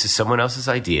 okay, this is someone else's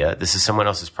idea. This is someone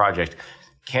else's project.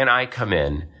 Can I come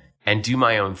in and do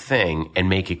my own thing and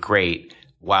make it great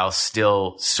while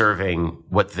still serving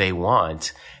what they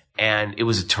want? And it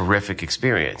was a terrific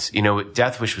experience. You know,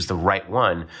 Death Wish was the right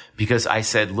one because I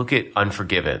said, look at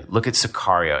Unforgiven, look at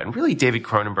Sicario, and really David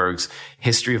Cronenberg's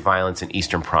History of Violence and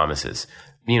Eastern Promises.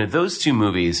 You know, those two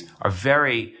movies are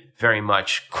very, very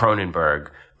much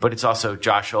Cronenberg, but it's also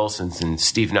Josh Olson's and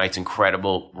Steve Knight's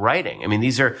incredible writing. I mean,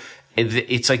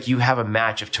 it's like you have a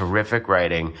match of terrific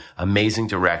writing, amazing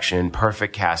direction,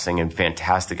 perfect casting, and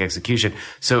fantastic execution.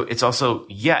 So it's also,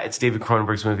 it's David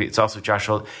Cronenberg's movie. It's also Josh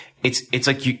Olson. It's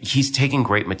like he's taking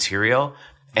great material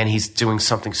and he's doing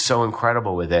something so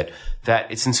incredible with it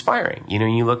that it's inspiring. You know,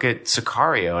 you look at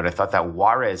Sicario, and I thought that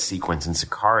Juarez sequence in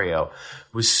Sicario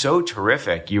was so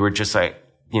terrific. You were just like,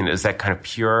 you know, it's that kind of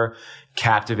pure,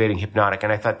 captivating, hypnotic.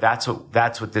 And I thought that's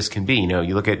what this can be. You know,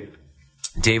 you look at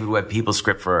David Webb Peoples'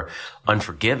 script for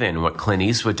Unforgiven, what Clint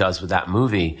Eastwood does with that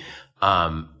movie,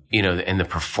 you know, and the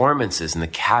performances and the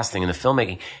casting and the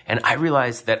filmmaking. And I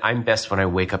realized that I'm best when I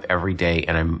wake up every day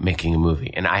and I'm making a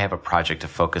movie and I have a project to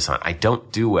focus on. I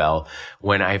don't do well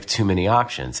when I have too many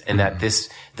options. And that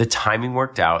the timing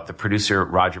worked out. The producer,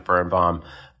 Roger Birnbaum,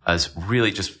 is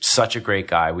really just such a great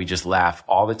guy. We just laugh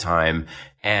all the time.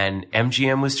 And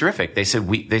MGM was terrific.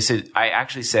 I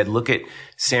actually said, look at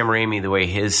Sam Raimi, the way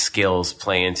his skills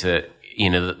play into, you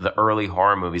know, the early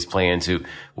horror movies play into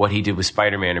what he did with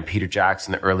Spider-Man, and Peter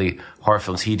Jackson, the early horror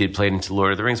films he did played into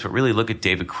Lord of the Rings. But really look at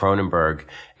David Cronenberg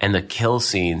and the kill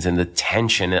scenes and the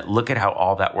tension. Look at how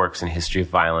all that works in History of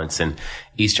Violence and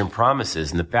Eastern Promises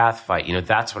and the bath fight. You know,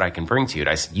 that's what I can bring to you.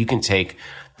 I said, you can take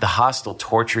the hostile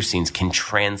torture scenes can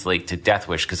translate to Death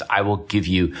Wish because I will give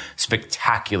you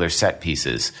spectacular set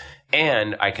pieces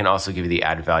And I can also give you the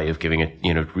added value of giving it,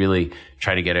 really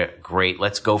try to get a great,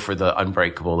 let's go for the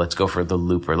Unbreakable, let's go for the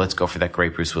Looper, let's go for that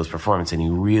great Bruce Willis performance. And he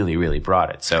really, really brought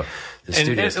it. So the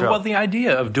studio's thrilled. Well, the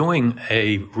idea of doing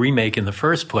a remake in the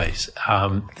first place,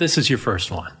 this is your first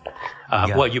one.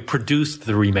 Well, you produced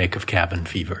the remake of Cabin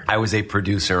Fever. I was a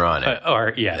producer on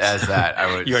it. Yes. As that,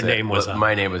 I would Your say. name was on it.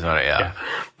 My name was on it, yeah.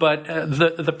 But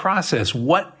the process,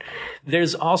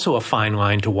 there's also a fine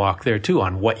line to walk there too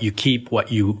on what you keep,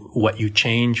 what you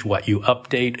change, what you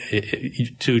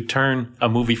update to turn a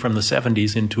movie from the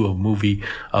 70s into a movie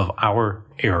of our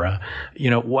era.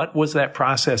 What was that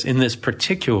process in this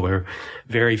particular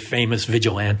very famous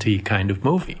vigilante kind of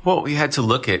movie? Well, we had to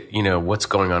look at, what's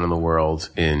going on in the world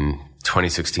in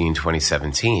 2016,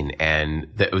 2017. And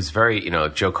that was very,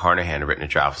 Joe Carnahan had written a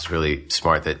draft, was really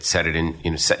smart, that set it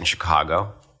in, set in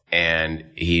Chicago. And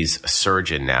he's a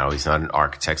surgeon now. He's not an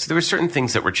architect. So there were certain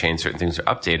things that were changed, certain things were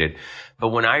updated. But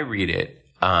when I read it,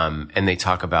 and they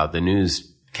talk about the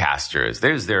newscasters,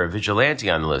 there's a vigilante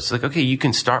on the list. Like, okay, you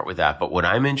can start with that. But what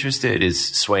I'm interested is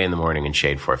Sway in the Morning and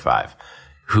Shade 4-5,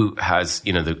 who has,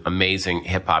 the amazing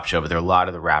hip hop show, but there are a lot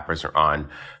of the rappers are on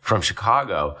from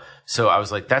Chicago. So I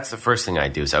was like, that's the first thing I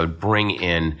do, is I would bring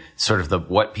in sort of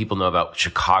what people know about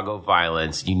Chicago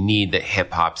violence. You need the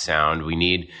hip hop sound. We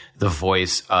need the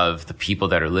voice of the people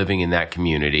that are living in that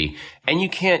community. And you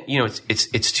can't,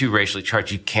 it's too racially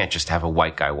charged. You can't just have a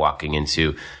white guy walking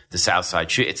into the South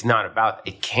Side.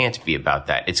 It can't be about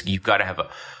that. You've got to have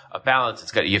a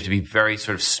balance. You have to be very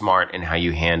sort of smart in how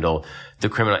you handle the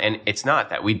criminal. And it's not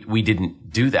that we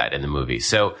didn't do that in the movie.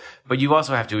 So, but you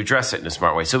also have to address it in a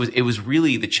smart way. So it was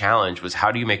really the challenge was,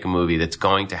 how do you make a movie that's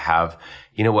going to have,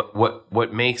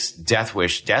 what makes Death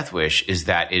Wish is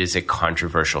that it is a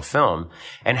controversial film.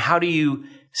 And how do you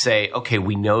say, okay,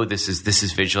 we know this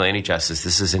is vigilante justice.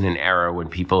 This is in an era when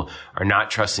people are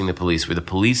not trusting the police, where the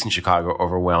police in Chicago are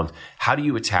overwhelmed. How do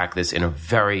you attack this in a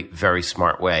very, very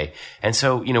smart way? And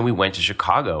so, we went to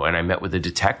Chicago and I met with the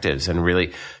detectives and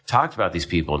really talked about these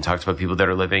people and talked about people that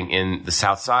are living in the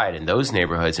South Side and those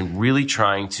neighborhoods, and really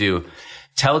trying to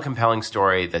tell a compelling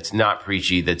story that's not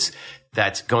preachy,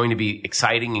 that's going to be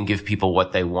exciting and give people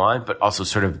what they want, but also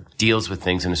sort of deals with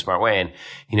things in a smart way.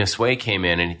 And, Sway came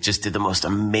in and just did the most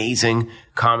amazing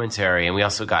commentary. And we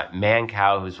also got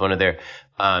Mancow, who's one of their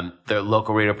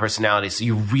local radio personalities. So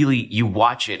you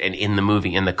watch it, and in the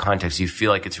movie, in the context, you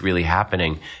feel like it's really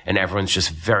happening. And everyone's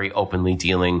just very openly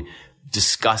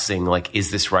discussing, like,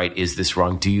 is this right? Is this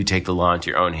wrong? Do you take the law into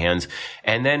your own hands?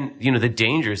 And then, the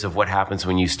dangers of what happens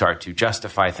when you start to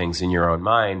justify things in your own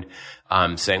mind,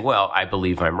 saying, well, I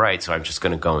believe I'm right, so I'm just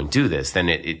going to go and do this. Then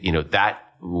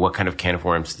what kind of can of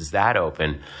worms does that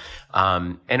open?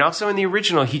 And also in the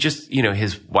original, he just,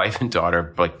 his wife and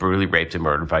daughter, like, brutally raped and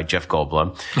murdered by Jeff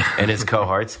Goldblum and his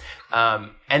cohorts.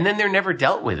 And then they're never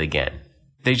dealt with again.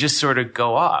 They just sort of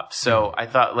go off. So I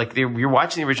thought, like, you're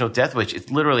watching the original Death Wish.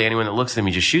 It's literally anyone that looks at them,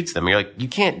 he just shoots them. You're like, you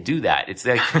can't do that. It's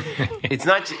like,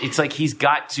 it's like he's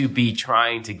got to be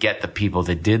trying to get the people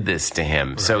that did this to him.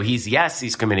 Right. So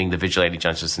he's committing the vigilante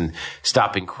justice and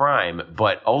stopping crime,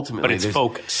 but ultimately, it's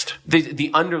focused.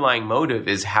 The underlying motive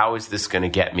is, how is this going to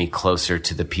get me closer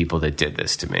to the people that did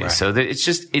this to me? Right. So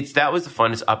that that was the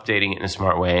fun, is updating it in a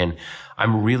smart way. And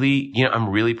I'm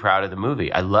really proud of the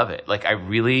movie. I love it. Like, I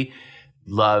really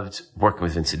loved working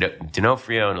with Vincent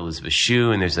D'Onofrio and Elizabeth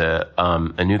Shue, and there's a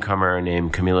newcomer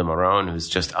named Camila Morone who's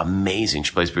just amazing.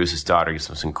 She plays Bruce's daughter, gives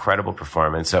this incredible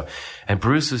performance. So, and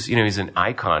Bruce is, he's an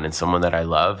icon and someone that I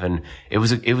love, and it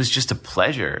was just a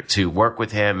pleasure to work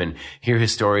with him and hear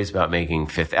his stories about making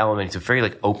Fifth Element. He's a very,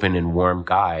 like, open and warm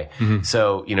guy. Mm-hmm.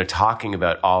 So, talking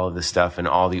about all of this stuff and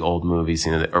all the old movies,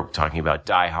 or talking about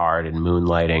Die Hard and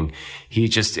Moonlighting,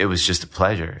 it was just a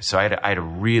pleasure. So I had a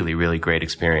really, really great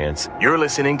experience. You're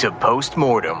listening to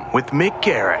Postmortem with Mick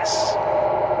Garris.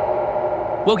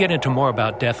 We'll get into more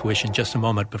about Death Wish in just a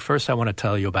moment, but first I want to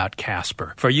tell you about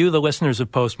Casper. For you, the listeners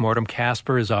of Postmortem,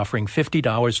 Casper is offering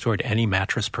 $50 toward any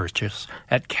mattress purchase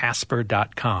at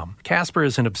Casper.com. Casper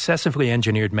is an obsessively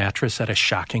engineered mattress at a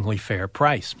shockingly fair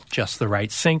price. Just the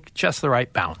right sink, just the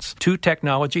right bounce. Two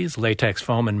technologies, latex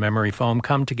foam and memory foam,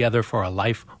 come together for a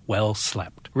life well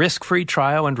slept. Risk-free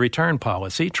trial and return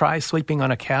policy. Try sleeping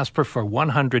on a Casper for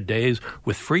 100 days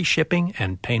with free shipping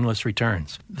and painless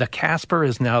returns. The Casper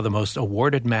is now the most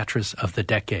awarded mattress of the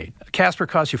decade. Casper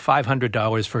costs you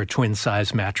 $500 for a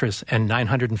twin-size mattress and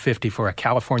 $950 for a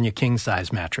California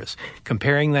king-size mattress.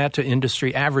 Comparing that to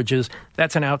industry averages,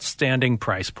 That's an outstanding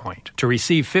price point. To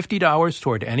receive $50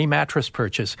 toward any mattress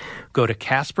purchase, go to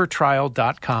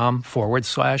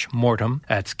CasperTrial.com/mortem.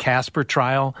 That's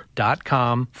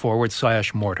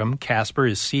CasperTrial.com/mortem. Casper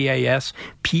is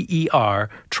CASPER,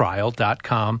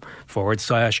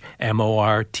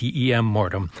 trial.com/MORTEM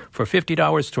mortem for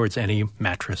 $50 towards any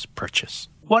mattress purchase.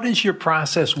 What is your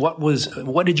process?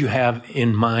 What did you have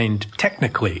in mind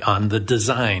technically on the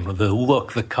design, the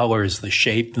look, the colors, the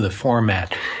shape, the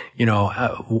format?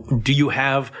 Do you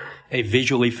have a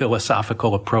visually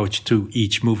philosophical approach to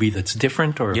each movie that's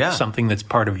different, or something that's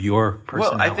part of your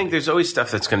personality? Well, I think there's always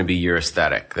stuff that's going to be your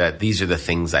aesthetic, that these are the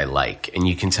things I like. And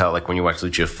you can tell, like when you watch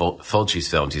Lucio Fulci's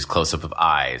films, his close-up of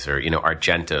eyes, or,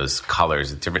 Argento's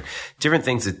colors, different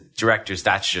things that directors,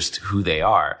 that's just who they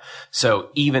are. So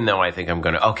even though I think I'm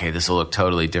going to, this will look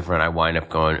totally different, I wind up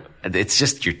going, it's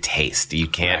just your taste. You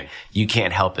can't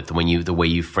help it the way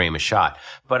you frame a shot.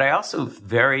 But I also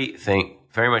very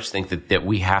much think that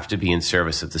we have to be in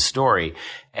service of the story.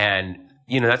 And,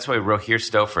 that's why Rogier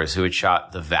Stofers, who had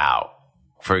shot The Vow,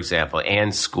 for example,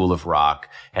 and School of Rock,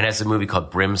 and has a movie called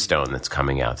Brimstone that's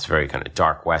coming out. It's very kind of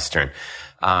dark Western.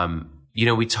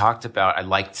 We talked about, I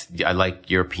liked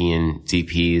European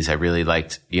DPs. I really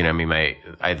liked, I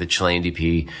had the Chilean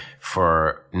DP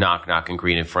for Knock Knock and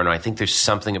Green Inferno. I think there's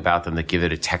something about them that give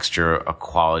it a texture, a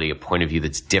quality, a point of view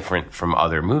that's different from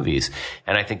other movies.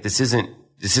 And I think this isn't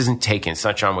taken. It's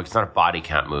not John Wick. It's not a body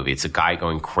count movie. It's a guy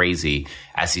going crazy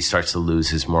as he starts to lose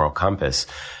his moral compass.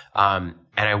 And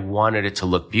I wanted it to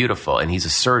look beautiful. And he's a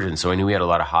surgeon, so I knew we had a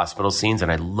lot of hospital scenes,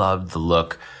 and I loved the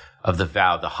look of The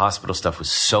Vow. The hospital stuff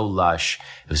was so lush.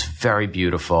 It was very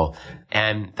beautiful.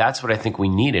 And that's what I think we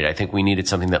needed. I think we needed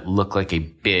something that looked like a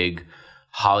big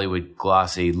Hollywood,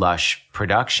 glossy, lush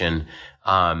production,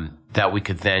 that we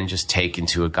could then just take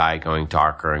into a guy going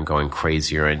darker and going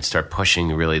crazier and start pushing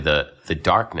really the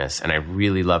darkness. And I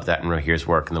really love that in Rohir's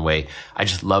work, and I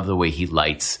just love the way he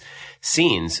lights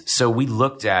scenes. So we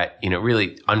looked at,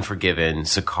 really Unforgiven,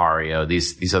 Sicario,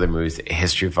 these other movies,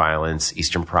 History of Violence,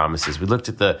 Eastern Promises. We looked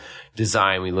at the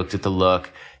design, we looked at the look,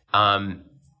 and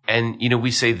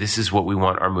we say this is what we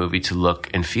want our movie to look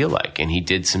and feel like. And he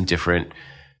did some different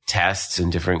tests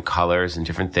and different colors and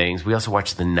different things. We also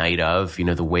watched The Night Of,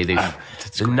 the way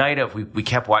Night Of, we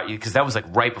kept watching, because that was like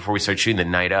right before we started shooting. The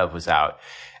Night Of was out.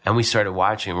 And we started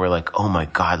watching, and we're like, oh my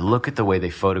God, look at the way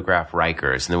they photograph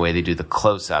Rikers, and the way they do the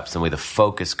close-ups, and the way the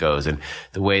focus goes, and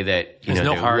the way that, there's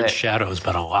no hard shadows,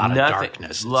 but a lot of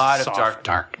darkness. A lot of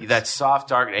darkness. That soft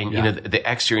dark, and the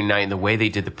exterior night, and the way they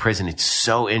did the prison, it's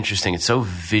so interesting. It's so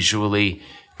visually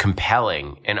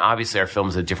compelling. And obviously our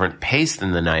film's a different pace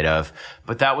than The Night Of,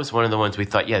 but that was one of the ones we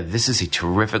thought, this is a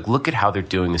terrific, look at how they're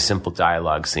doing the simple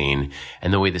dialogue scene,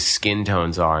 and the way the skin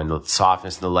tones are, and the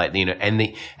softness and the light,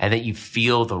 and that you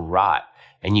feel the rot,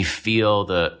 and you feel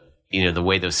the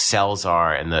way those cells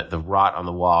are, and the rot on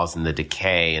the walls, and the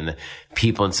decay, and the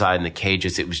people inside in the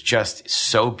cages. It was just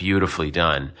so beautifully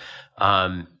done.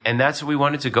 And that's what we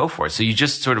wanted to go for. So you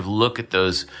just sort of look at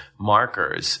those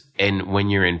markers, and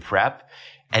when you're in prep,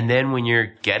 and then when you're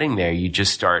getting there, you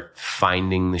just start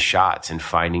finding the shots and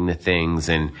finding the things,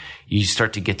 and you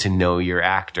start to get to know your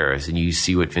actors, and you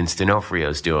see what Vince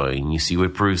D'Onofrio's doing, you see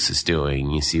what Bruce is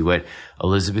doing, you see what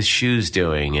Elizabeth Shue's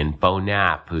doing, and Bo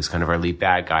Knapp, who's kind of our lead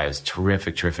bad guy, is a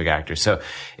terrific actor. So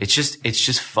it's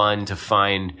just fun to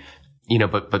find,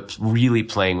 but really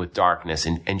playing with darkness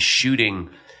and shooting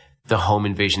the home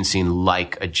invasion scene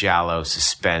like a giallo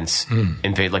suspense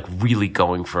invade, like really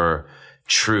going for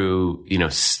true,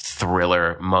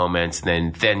 thriller moments,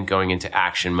 and then going into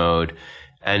action mode.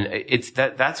 And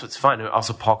that's what's fun.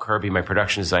 Also, Paul Kirby, my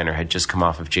production designer, had just come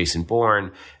off of Jason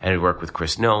Bourne and had worked with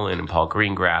Chris Nolan and Paul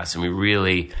Greengrass. And we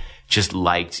really just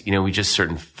liked, we just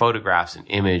certain photographs and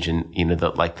image and,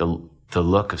 the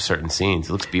look of certain scenes.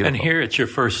 It looks beautiful. And here it's your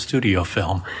first studio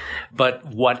film. But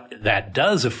what that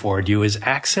does afford you is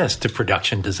access to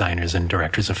production designers and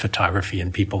directors of photography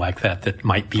and people like that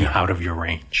might be out of your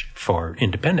range for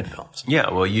independent films.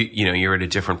 Yeah, well, you're at a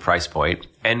different price point.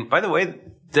 And by the way,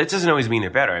 that doesn't always mean they're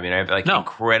better. I mean, I have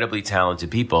incredibly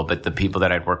talented people, but the people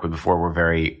that I'd worked with before were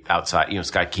very outside.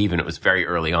 Scott Keevan, it was very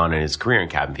early on in his career in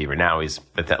Cabin Fever. Now he's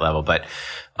at that level. But,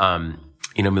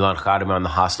 Milan Khadim on the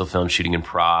Hostel film, shooting in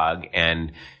Prague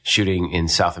and shooting in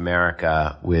South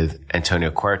America with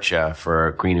Antonio Quercia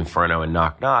for Green Inferno and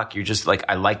Knock Knock. You're just like,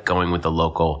 I like going with the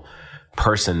local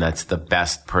person that's the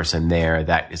best person there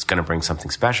that is going to bring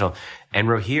something special. And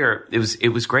Rohir, it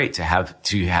was great to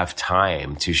have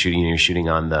time to shoot. You're shooting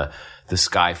on the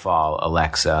Skyfall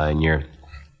Alexa, and you're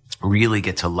really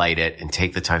get to light it and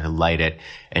take the time to light it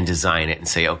and design it and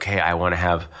say, okay, I want to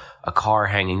have a car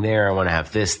hanging there. I want to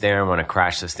have this there. I want to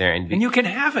crash this there. And you can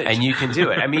have it. And you can do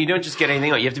it. I mean, you don't just get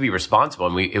anything. You have to be responsible.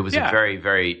 And it was a very,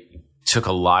 very, took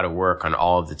a lot of work on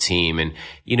all of the team. And,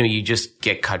 you just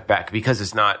get cut back because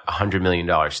it's not $100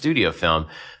 million studio film.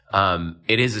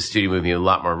 It is a studio movie with a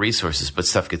lot more resources, but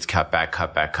stuff gets cut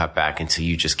back until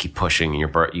you just keep pushing and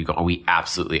you go, we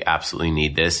absolutely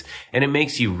need this. And it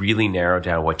makes you really narrow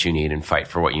down what you need and fight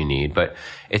for what you need. But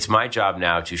it's my job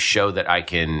now to show that I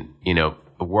can,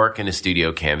 work in a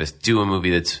studio canvas, do a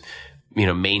movie that's,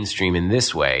 mainstream in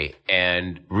this way,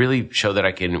 and really show that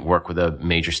I can work with a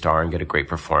major star and get a great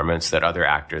performance that other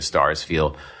actors, stars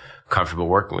feel comfortable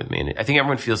working with me. And I think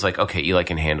everyone feels like, okay, Eli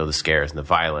can handle the scares and the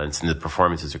violence and the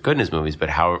performances are good in his movies, but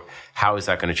how is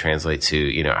that going to translate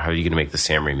to, how are you going to make the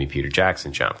Sam Raimi, Peter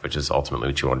Jackson jump, which is ultimately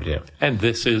what you want to do. And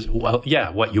this is, what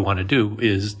you want to do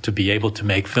is to be able to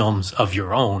make films of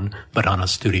your own, but on a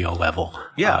studio level.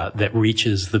 That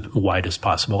reaches the widest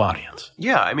possible audience.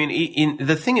 Yeah. I mean,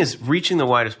 the thing is, reaching the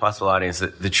widest possible audience,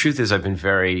 the truth is I've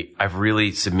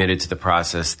really submitted to the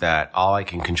process that all I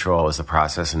can control is the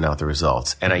process and not the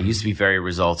results. And I used to be very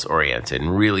results oriented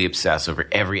and really obsess over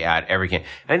every ad, every can.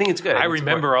 And I think it's good. I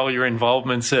remember all your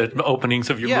involvements at openings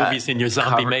of your movies in your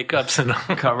zombie makeups and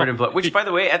covered in blood, which by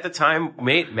the way, at the time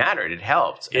mattered. It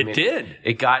helped. It did.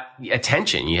 It got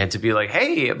attention. You had to be like,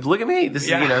 hey, look at me. This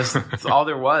is, all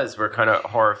there was were kind of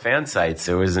horror fan sites.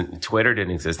 There wasn't, Twitter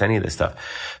didn't exist, any of this stuff.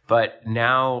 But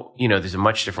now, there's a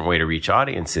much different way to reach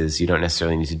audiences. You don't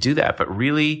necessarily need to do that, but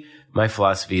really, my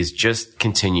philosophy is just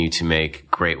continue to make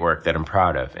great work that I'm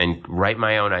proud of and write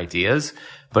my own ideas.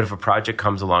 But if a project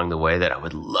comes along the way that I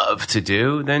would love to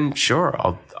do, then sure,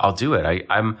 I'll do it.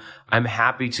 I'm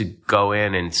happy to go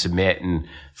in and submit and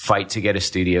fight to get a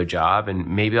studio job, and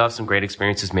maybe I'll have some great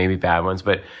experiences, maybe bad ones,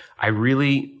 but I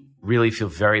really, really feel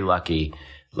very lucky.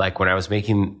 Like when I was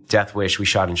making Death Wish, we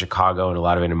shot in Chicago and a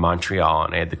lot of it in Montreal,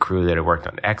 and I had the crew that had worked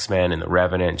on X-Men and The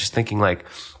Revenant, just thinking like,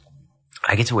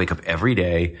 I get to wake up every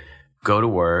day, go to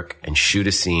work and shoot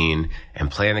a scene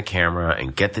and play on the camera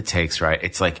and get the takes right.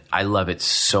 It's like, I love it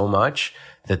so much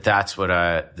that's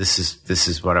what this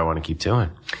is what I want to keep doing.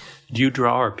 Do you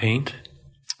draw or paint?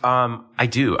 I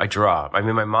do. I draw. I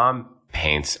mean, my mom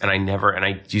paints and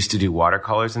I used to do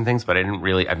watercolors and things, but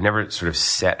I've never sort of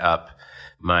set up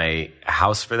my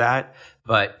house for that.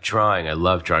 But drawing, I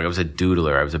love drawing. I was a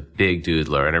doodler. I was a big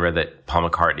doodler. And I read that Paul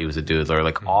McCartney was a doodler.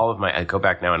 Like I go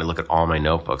back now and I look at all my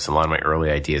notebooks and a lot of my early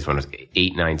ideas when I was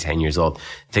 8, 9, 10 years old,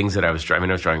 things that I was drawing.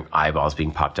 I was drawing eyeballs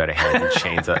being popped out of heads and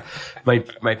chains.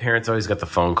 My parents always got the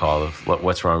phone call of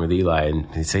what's wrong with Eli. And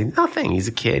they'd say, nothing. He's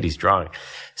a kid. He's drawing.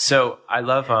 So I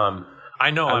love,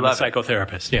 I know I'm a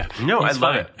psychotherapist. Yeah. No, I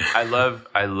love it.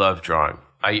 I love drawing.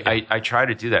 I try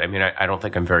to do that. I mean, I don't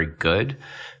think I'm very good.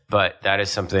 But that is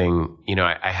something,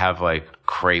 I have like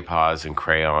crayon and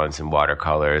crayons and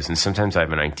watercolors. And sometimes I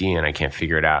have an idea and I can't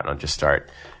figure it out and I'll just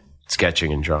start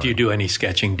sketching and drawing. Do you do any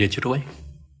sketching digitally?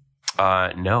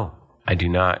 No, I do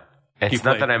not. It's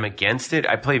not that I'm against it.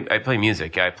 I play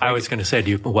music. I was going to say,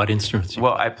 what instruments?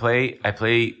 Well, I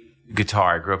play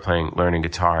guitar. I grew up learning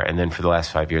guitar. And then for the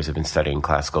last 5 years, I've been studying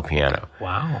classical piano.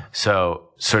 Wow.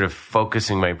 So sort of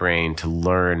focusing my brain to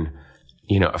learn,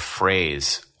 a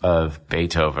phrase of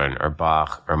Beethoven or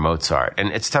Bach or Mozart. And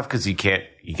it's tough because you get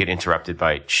interrupted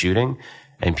by shooting,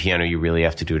 and piano, you really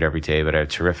have to do it every day. But I have a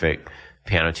terrific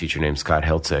piano teacher named Scott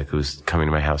Hiltzik who's coming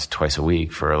to my house twice a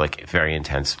week for like very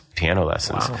intense piano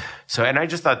lessons. Wow. So, and I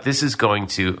just thought I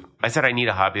said I need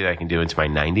a hobby that I can do into my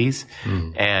 90s.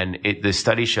 And the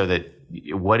studies show that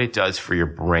what it does for your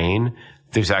brain,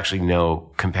 there's actually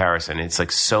no comparison. It's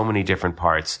like so many different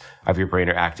parts of your brain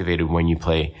are activated when you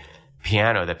play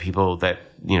piano that people that,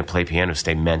 play piano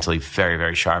stay mentally very,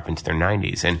 very sharp into their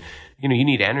 90s. And, you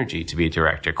need energy to be a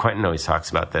director. Quentin always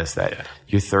talks about this, that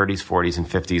your 30s, 40s, and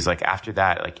 50s, like after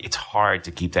that, like it's hard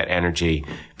to keep that energy.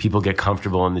 People get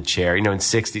comfortable in the chair, in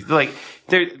 60s.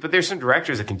 But there's some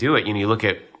directors that can do it. You look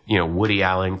at, Woody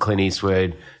Allen, Clint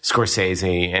Eastwood,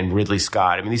 Scorsese, and Ridley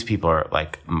Scott. I mean, these people are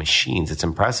like machines. It's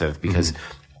impressive because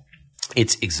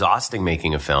it's exhausting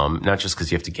making a film, not just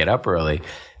because you have to get up early,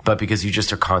 but because you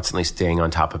just are constantly staying on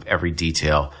top of every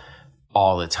detail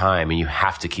all the time. And you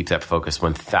have to keep that focus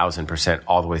 1000%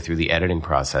 all the way through the editing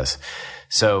process.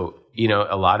 So,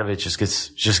 a lot of it just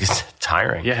gets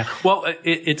tiring. Yeah. Well,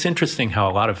 it's interesting how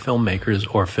a lot of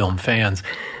filmmakers or film fans,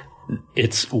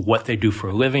 it's what they do for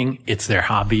a living. It's their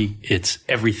hobby. It's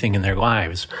everything in their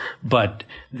lives. But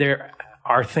there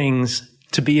are things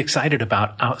to be excited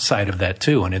about outside of that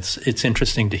too. And it's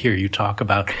interesting to hear you talk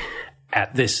about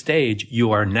at this stage,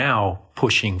 you are now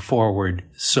pushing forward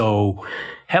so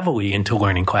heavily into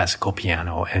learning classical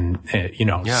piano and,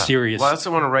 serious. Well, I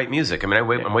also want to write music. I mean,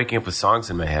 I'm waking up with songs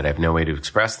in my head. I have no way to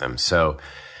express them. So,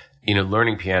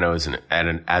 learning piano as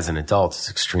an adult is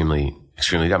extremely,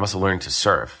 extremely, I'm also learning to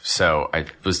surf. So I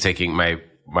was taking my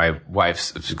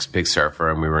wife's a big surfer,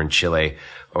 and we were in Chile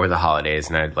over the holidays,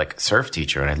 and I had like a surf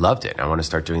teacher, and I loved it. I want to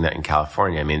start doing that in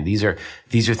California. I mean, these are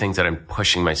things that I'm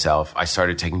pushing myself. I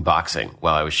started taking boxing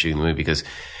while I was shooting the movie because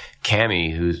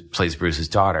Cammie, who plays Bruce's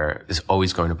daughter, is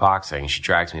always going to boxing. She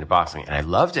drags me to boxing, and I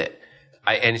loved it.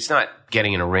 And it's not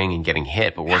getting in a ring and getting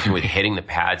hit, but working with hitting the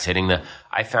pads,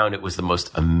 I found it was the most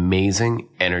amazing,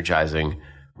 energizing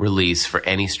release for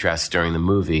any stress during the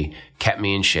movie, kept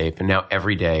me in shape. And now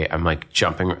every day I'm like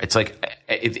jumping. It's like,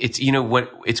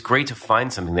 it's great to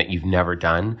find something that you've never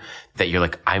done that you're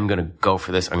like, I'm going to go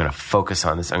for this. I'm going to focus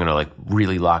on this. I'm going to like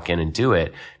really lock in and do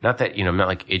it. Not that, I'm not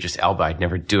like Idris Elba. I'd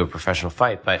never do a professional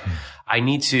fight, but I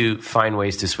need to find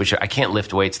ways to switch it. I can't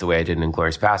lift weights the way I did in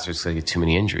Inglourious Basterds because I get too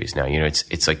many injuries now.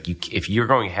 It's like if you're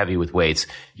going heavy with weights,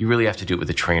 you really have to do it with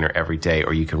a trainer every day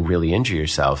or you can really injure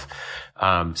yourself.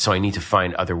 So I need to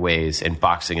find other ways, and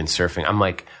boxing and surfing. I'm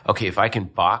like, okay, if I can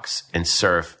box and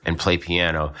surf and play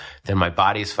piano, then my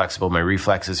body is flexible, my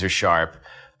reflexes are sharp,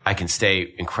 I can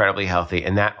stay incredibly healthy,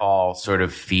 and that all sort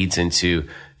of feeds into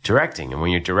directing. And when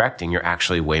you're directing, you're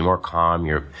actually way more calm,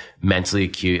 you're mentally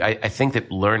acute. I think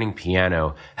that learning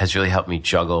piano has really helped me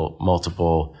juggle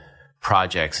multiple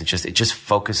projects. It just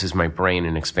focuses my brain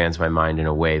and expands my mind in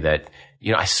a way that,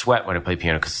 I sweat when I play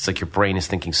piano because it's like your brain is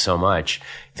thinking so much. You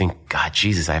think, God,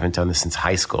 Jesus, I haven't done this since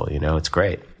high school. It's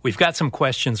great. We've got some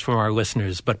questions from our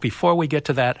listeners, but before we get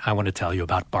to that, I want to tell you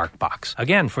about BarkBox.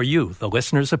 Again, for you, the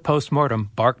listeners of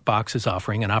Postmortem, BarkBox is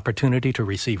offering an opportunity to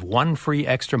receive one free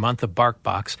extra month of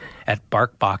BarkBox at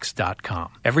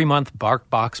BarkBox.com. Every month,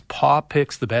 BarkBox paw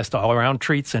picks the best all-around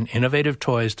treats and innovative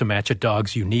toys to match a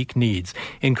dog's unique needs,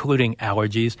 including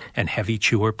allergies and heavy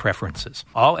chewer preferences.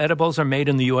 All edibles are made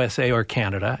in the USA or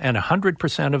Canada, and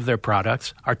 100% of their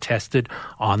products are tested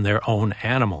on their own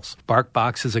animals.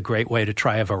 BarkBox is a great way to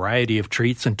try a variety of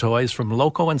treats and toys from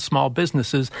local and small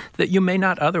businesses that you may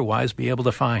not otherwise be able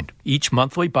to find. Each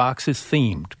monthly box is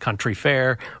themed: Country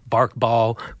Fair, Bark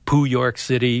Ball, Pooh York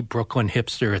City, Brooklyn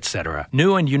Hipster, etc.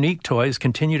 New and unique toys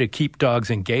continue to keep dogs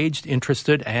engaged,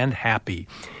 interested, and happy.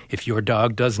 If your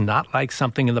dog does not like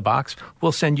something in the box,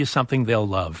 we'll send you something they'll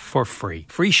love for free.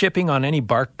 Free shipping on any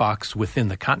BarkBox within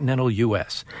the continental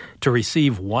U.S. To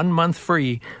receive 1 month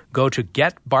free, go to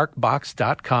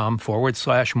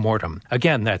getbarkbox.com/mortem.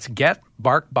 Again, that's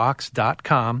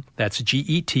getbarkbox.com. That's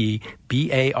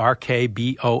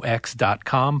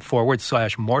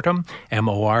getbarkbox.com/mortem,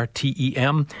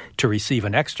 MORTEM, to receive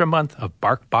an extra month of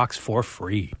BarkBox for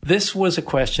free. This was a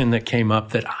question that came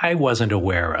up that I wasn't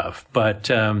aware of,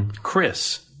 but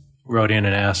Chris wrote in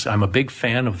and asked, I'm a big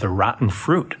fan of The Rotten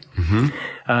Fruit. Mm-hmm.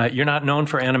 You're not known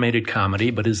for animated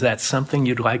comedy, but is that something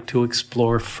you'd like to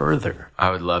explore further? I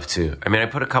would love to. I mean, I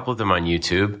put a couple of them on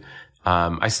YouTube.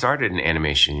 I started in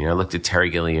animation. I looked at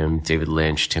Terry Gilliam, David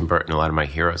Lynch, Tim Burton, a lot of my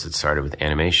heroes had started with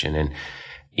animation. And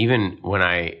even when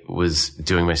I was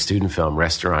doing my student film,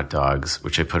 Restaurant Dogs,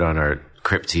 which I put on our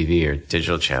Crypt TV or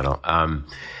digital channel,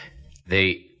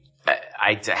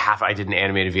 I did an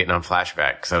animated Vietnam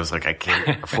flashback because I was like, I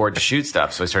can't afford to shoot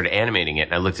stuff. So I started animating it,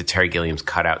 and I looked at Terry Gilliam's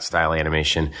cutout style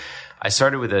animation. I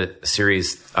started with a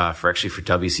series for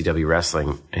WCW Wrestling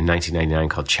in 1999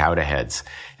 called Chowda Heads.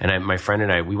 And my friend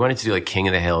and I, we wanted to do like King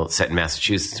of the Hill set in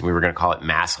Massachusetts, and we were going to call it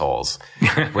Massholes,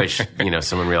 which,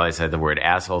 someone realized had the word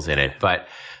assholes in it. But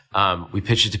we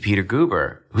pitched it to Peter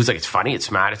Guber, who's like, it's funny, it's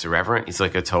smart, it's irreverent. He's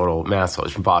like a total masshole.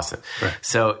 He's from Boston. Right.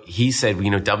 So he said,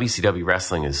 WCW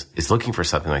Wrestling is looking for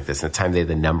something like this. And at the time, they had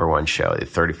the #1 show. They had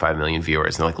 35 million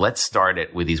viewers. And they're like, let's start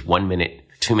it with these 1 minute,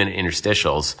 2 minute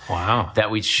interstitials. Wow. That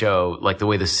we'd show like the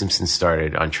way The Simpsons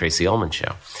started on Tracy Ullman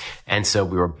show. And so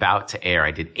we were about to air.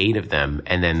 I did 8 of them.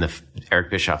 And then Eric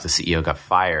Bischoff, the CEO, got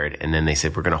fired. And then they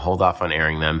said, we're going to hold off on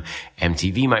airing them.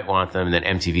 MTV might want them. And then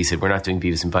MTV said, we're not doing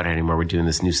Beavis and Butthead anymore. We're doing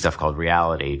this new stuff called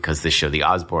Reality, because this show, The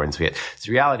Osbournes, it's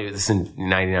Reality. This is in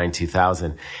 99,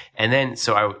 2000. And then,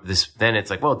 then it's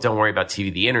like, well, don't worry about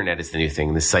TV. The internet is the new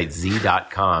thing. The site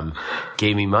Z.com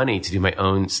gave me money to do my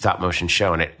own stop motion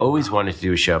show. And I always wanted to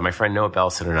do a show. My friend Noah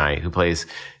Belson and I, who plays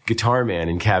Guitar Man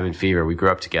in Cabin Fever, we grew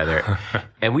up together,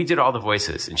 and we did all the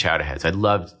voices in Chowda Heads. I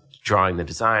loved drawing the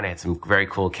design. I had some very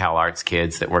cool Cal Arts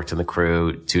kids that worked on the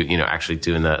crew to, actually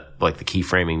doing the key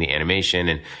framing, the animation,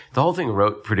 and the whole thing.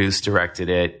 Wrote, produced, directed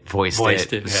it, voiced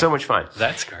it. It was so much fun.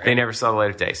 That's great. They never saw the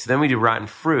light of day. So then we did Rotten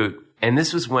Fruit, and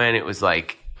this was when it was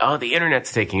like, oh, the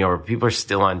internet's taking over. People are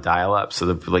still on dial-up, so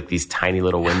they're like these tiny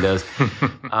little windows.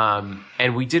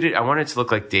 And we did it. I wanted it to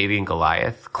look like Davy and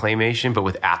Goliath claymation, but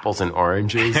with apples and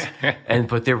oranges.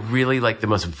 But they're really like the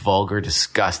most vulgar,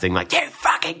 disgusting, like, you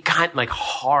fucking cunt, like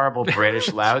horrible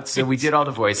British louds. So we did all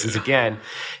the voices again.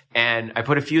 And I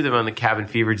put a few of them on the Cabin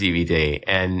Fever DVD,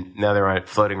 and now they're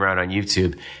floating around on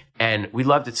YouTube. And we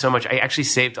loved it so much. I actually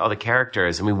saved all the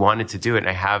characters, and we wanted to do it. And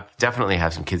I definitely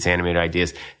have some kids animated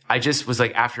ideas. I just was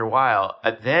like, after a while,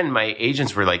 then my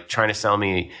agents were like trying to sell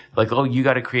me like, oh, you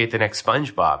got to create the next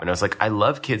SpongeBob. And I was like, I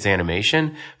love kids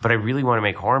animation, but I really want to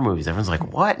make horror movies. Everyone's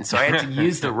like, what? And so I had to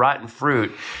use the rotten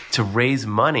fruit to raise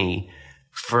money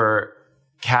for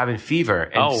Cabin Fever.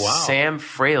 And Sam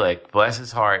Fralick, bless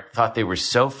his heart, thought they were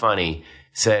so funny,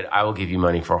 said, I will give you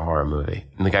money for a horror movie.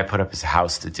 And the guy put up his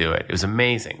house to do it. It was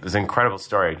amazing. It was an incredible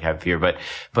story, Cabin Fever.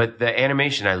 But the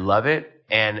animation, I love it.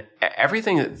 And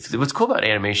everything, what's cool about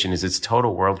animation is it's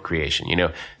total world creation. You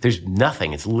know, there's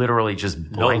nothing. It's literally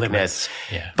just blankness.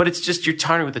 But it's just, you're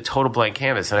tarring with a total blank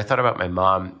canvas. And I thought about my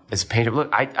mom as a painter.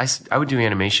 Look, I would do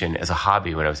animation as a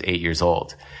hobby when I was 8 years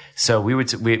old. So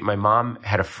my mom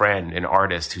had a friend, an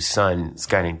artist, whose son, this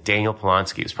guy named Daniel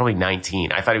Polanski, he was probably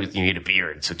 19. I thought he had a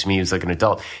beard. So to me, he was like an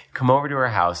adult. Come over to our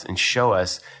house and show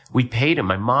us. We paid him.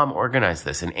 My mom organized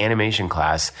this, an animation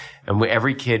class. And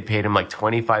every kid paid him like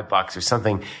 $25 or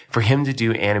something for him to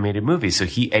do animated movies. So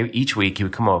each week he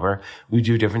would come over. We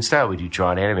do a different style. We do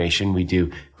drawn animation. We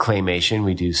do claymation.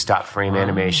 We do stop frame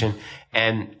animation.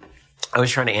 And I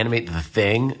was trying to animate the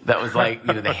Thing that was like,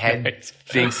 you know, the head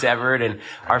being severed. And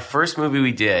our first movie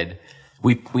we did,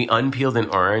 we unpeeled an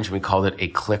orange and we called it a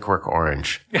Clickwork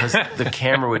Orange because the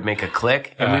camera would make a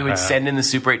click and we would send in the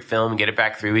Super 8 film and get it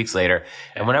back 3 weeks later.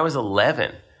 And when I was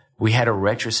 11, we had a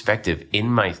retrospective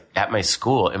at my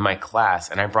school, in my class,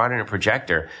 and I brought in a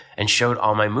projector and showed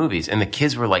all my movies. And the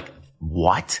kids were like,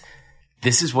 what?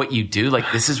 This is what you do?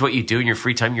 Like, this is what you do in your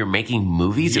free time? You're making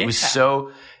movies? Yeah.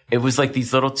 It was like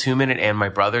these little 2-minute, and my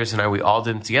brothers and I, we all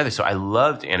did them together. So I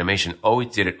loved animation, always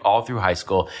did it all through high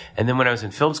school. And then when I was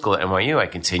in film school at NYU, I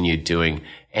continued doing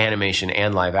animation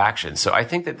and live action. So I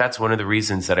think that that's one of the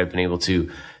reasons that I've been able to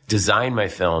design my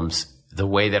films the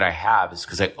way that I have, is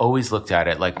because I always looked at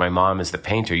it like my mom is the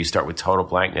painter. You start with total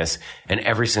blankness, and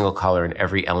every single color and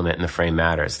every element in the frame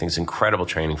matters. I think it's incredible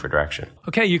training for direction.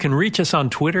 Okay, you can reach us on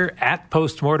Twitter at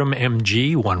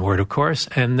PostmortemMG, one word, of course.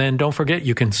 And then don't forget,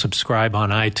 you can subscribe on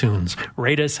iTunes.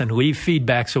 Rate us and leave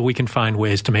feedback so we can find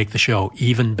ways to make the show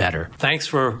even better. Thanks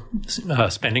for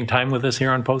spending time with us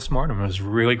here on Postmortem. It was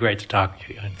really great to talk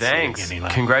to you. Thanks.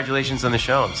 Congratulations on the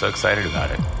show. I'm so excited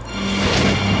about it.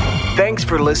 Thanks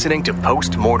for listening to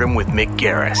Postmortem with Mick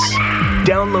Garris.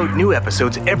 Download new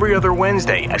episodes every other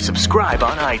Wednesday and subscribe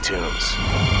on iTunes.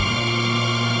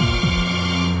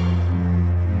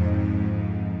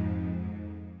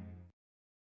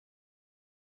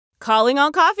 Calling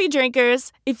all coffee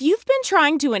drinkers. If you've been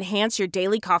trying to enhance your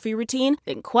daily coffee routine,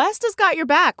 then Quest has got your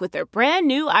back with their brand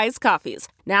new iced coffees.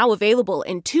 Now available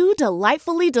in 2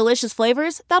 delightfully delicious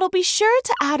flavors that'll be sure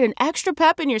to add an extra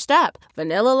pep in your step.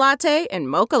 Vanilla latte and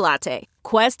mocha latte.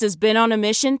 Quest has been on a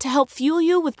mission to help fuel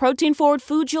you with protein-forward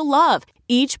foods you'll love.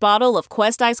 Each bottle of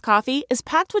Quest iced coffee is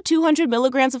packed with 200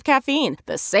 milligrams of caffeine,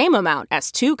 the same amount as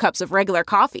 2 cups of regular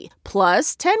coffee,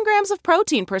 plus 10 grams of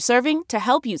protein per serving to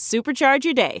help you supercharge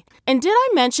your day. And did I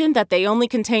mention that they only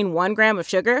contain 1 gram of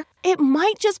sugar? It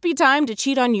might just be time to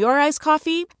cheat on your iced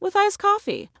coffee with iced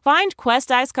coffee. Find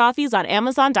Quest iced coffees on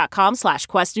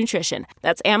Amazon.com/Quest Nutrition.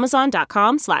 That's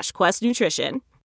Amazon.com/Quest Nutrition.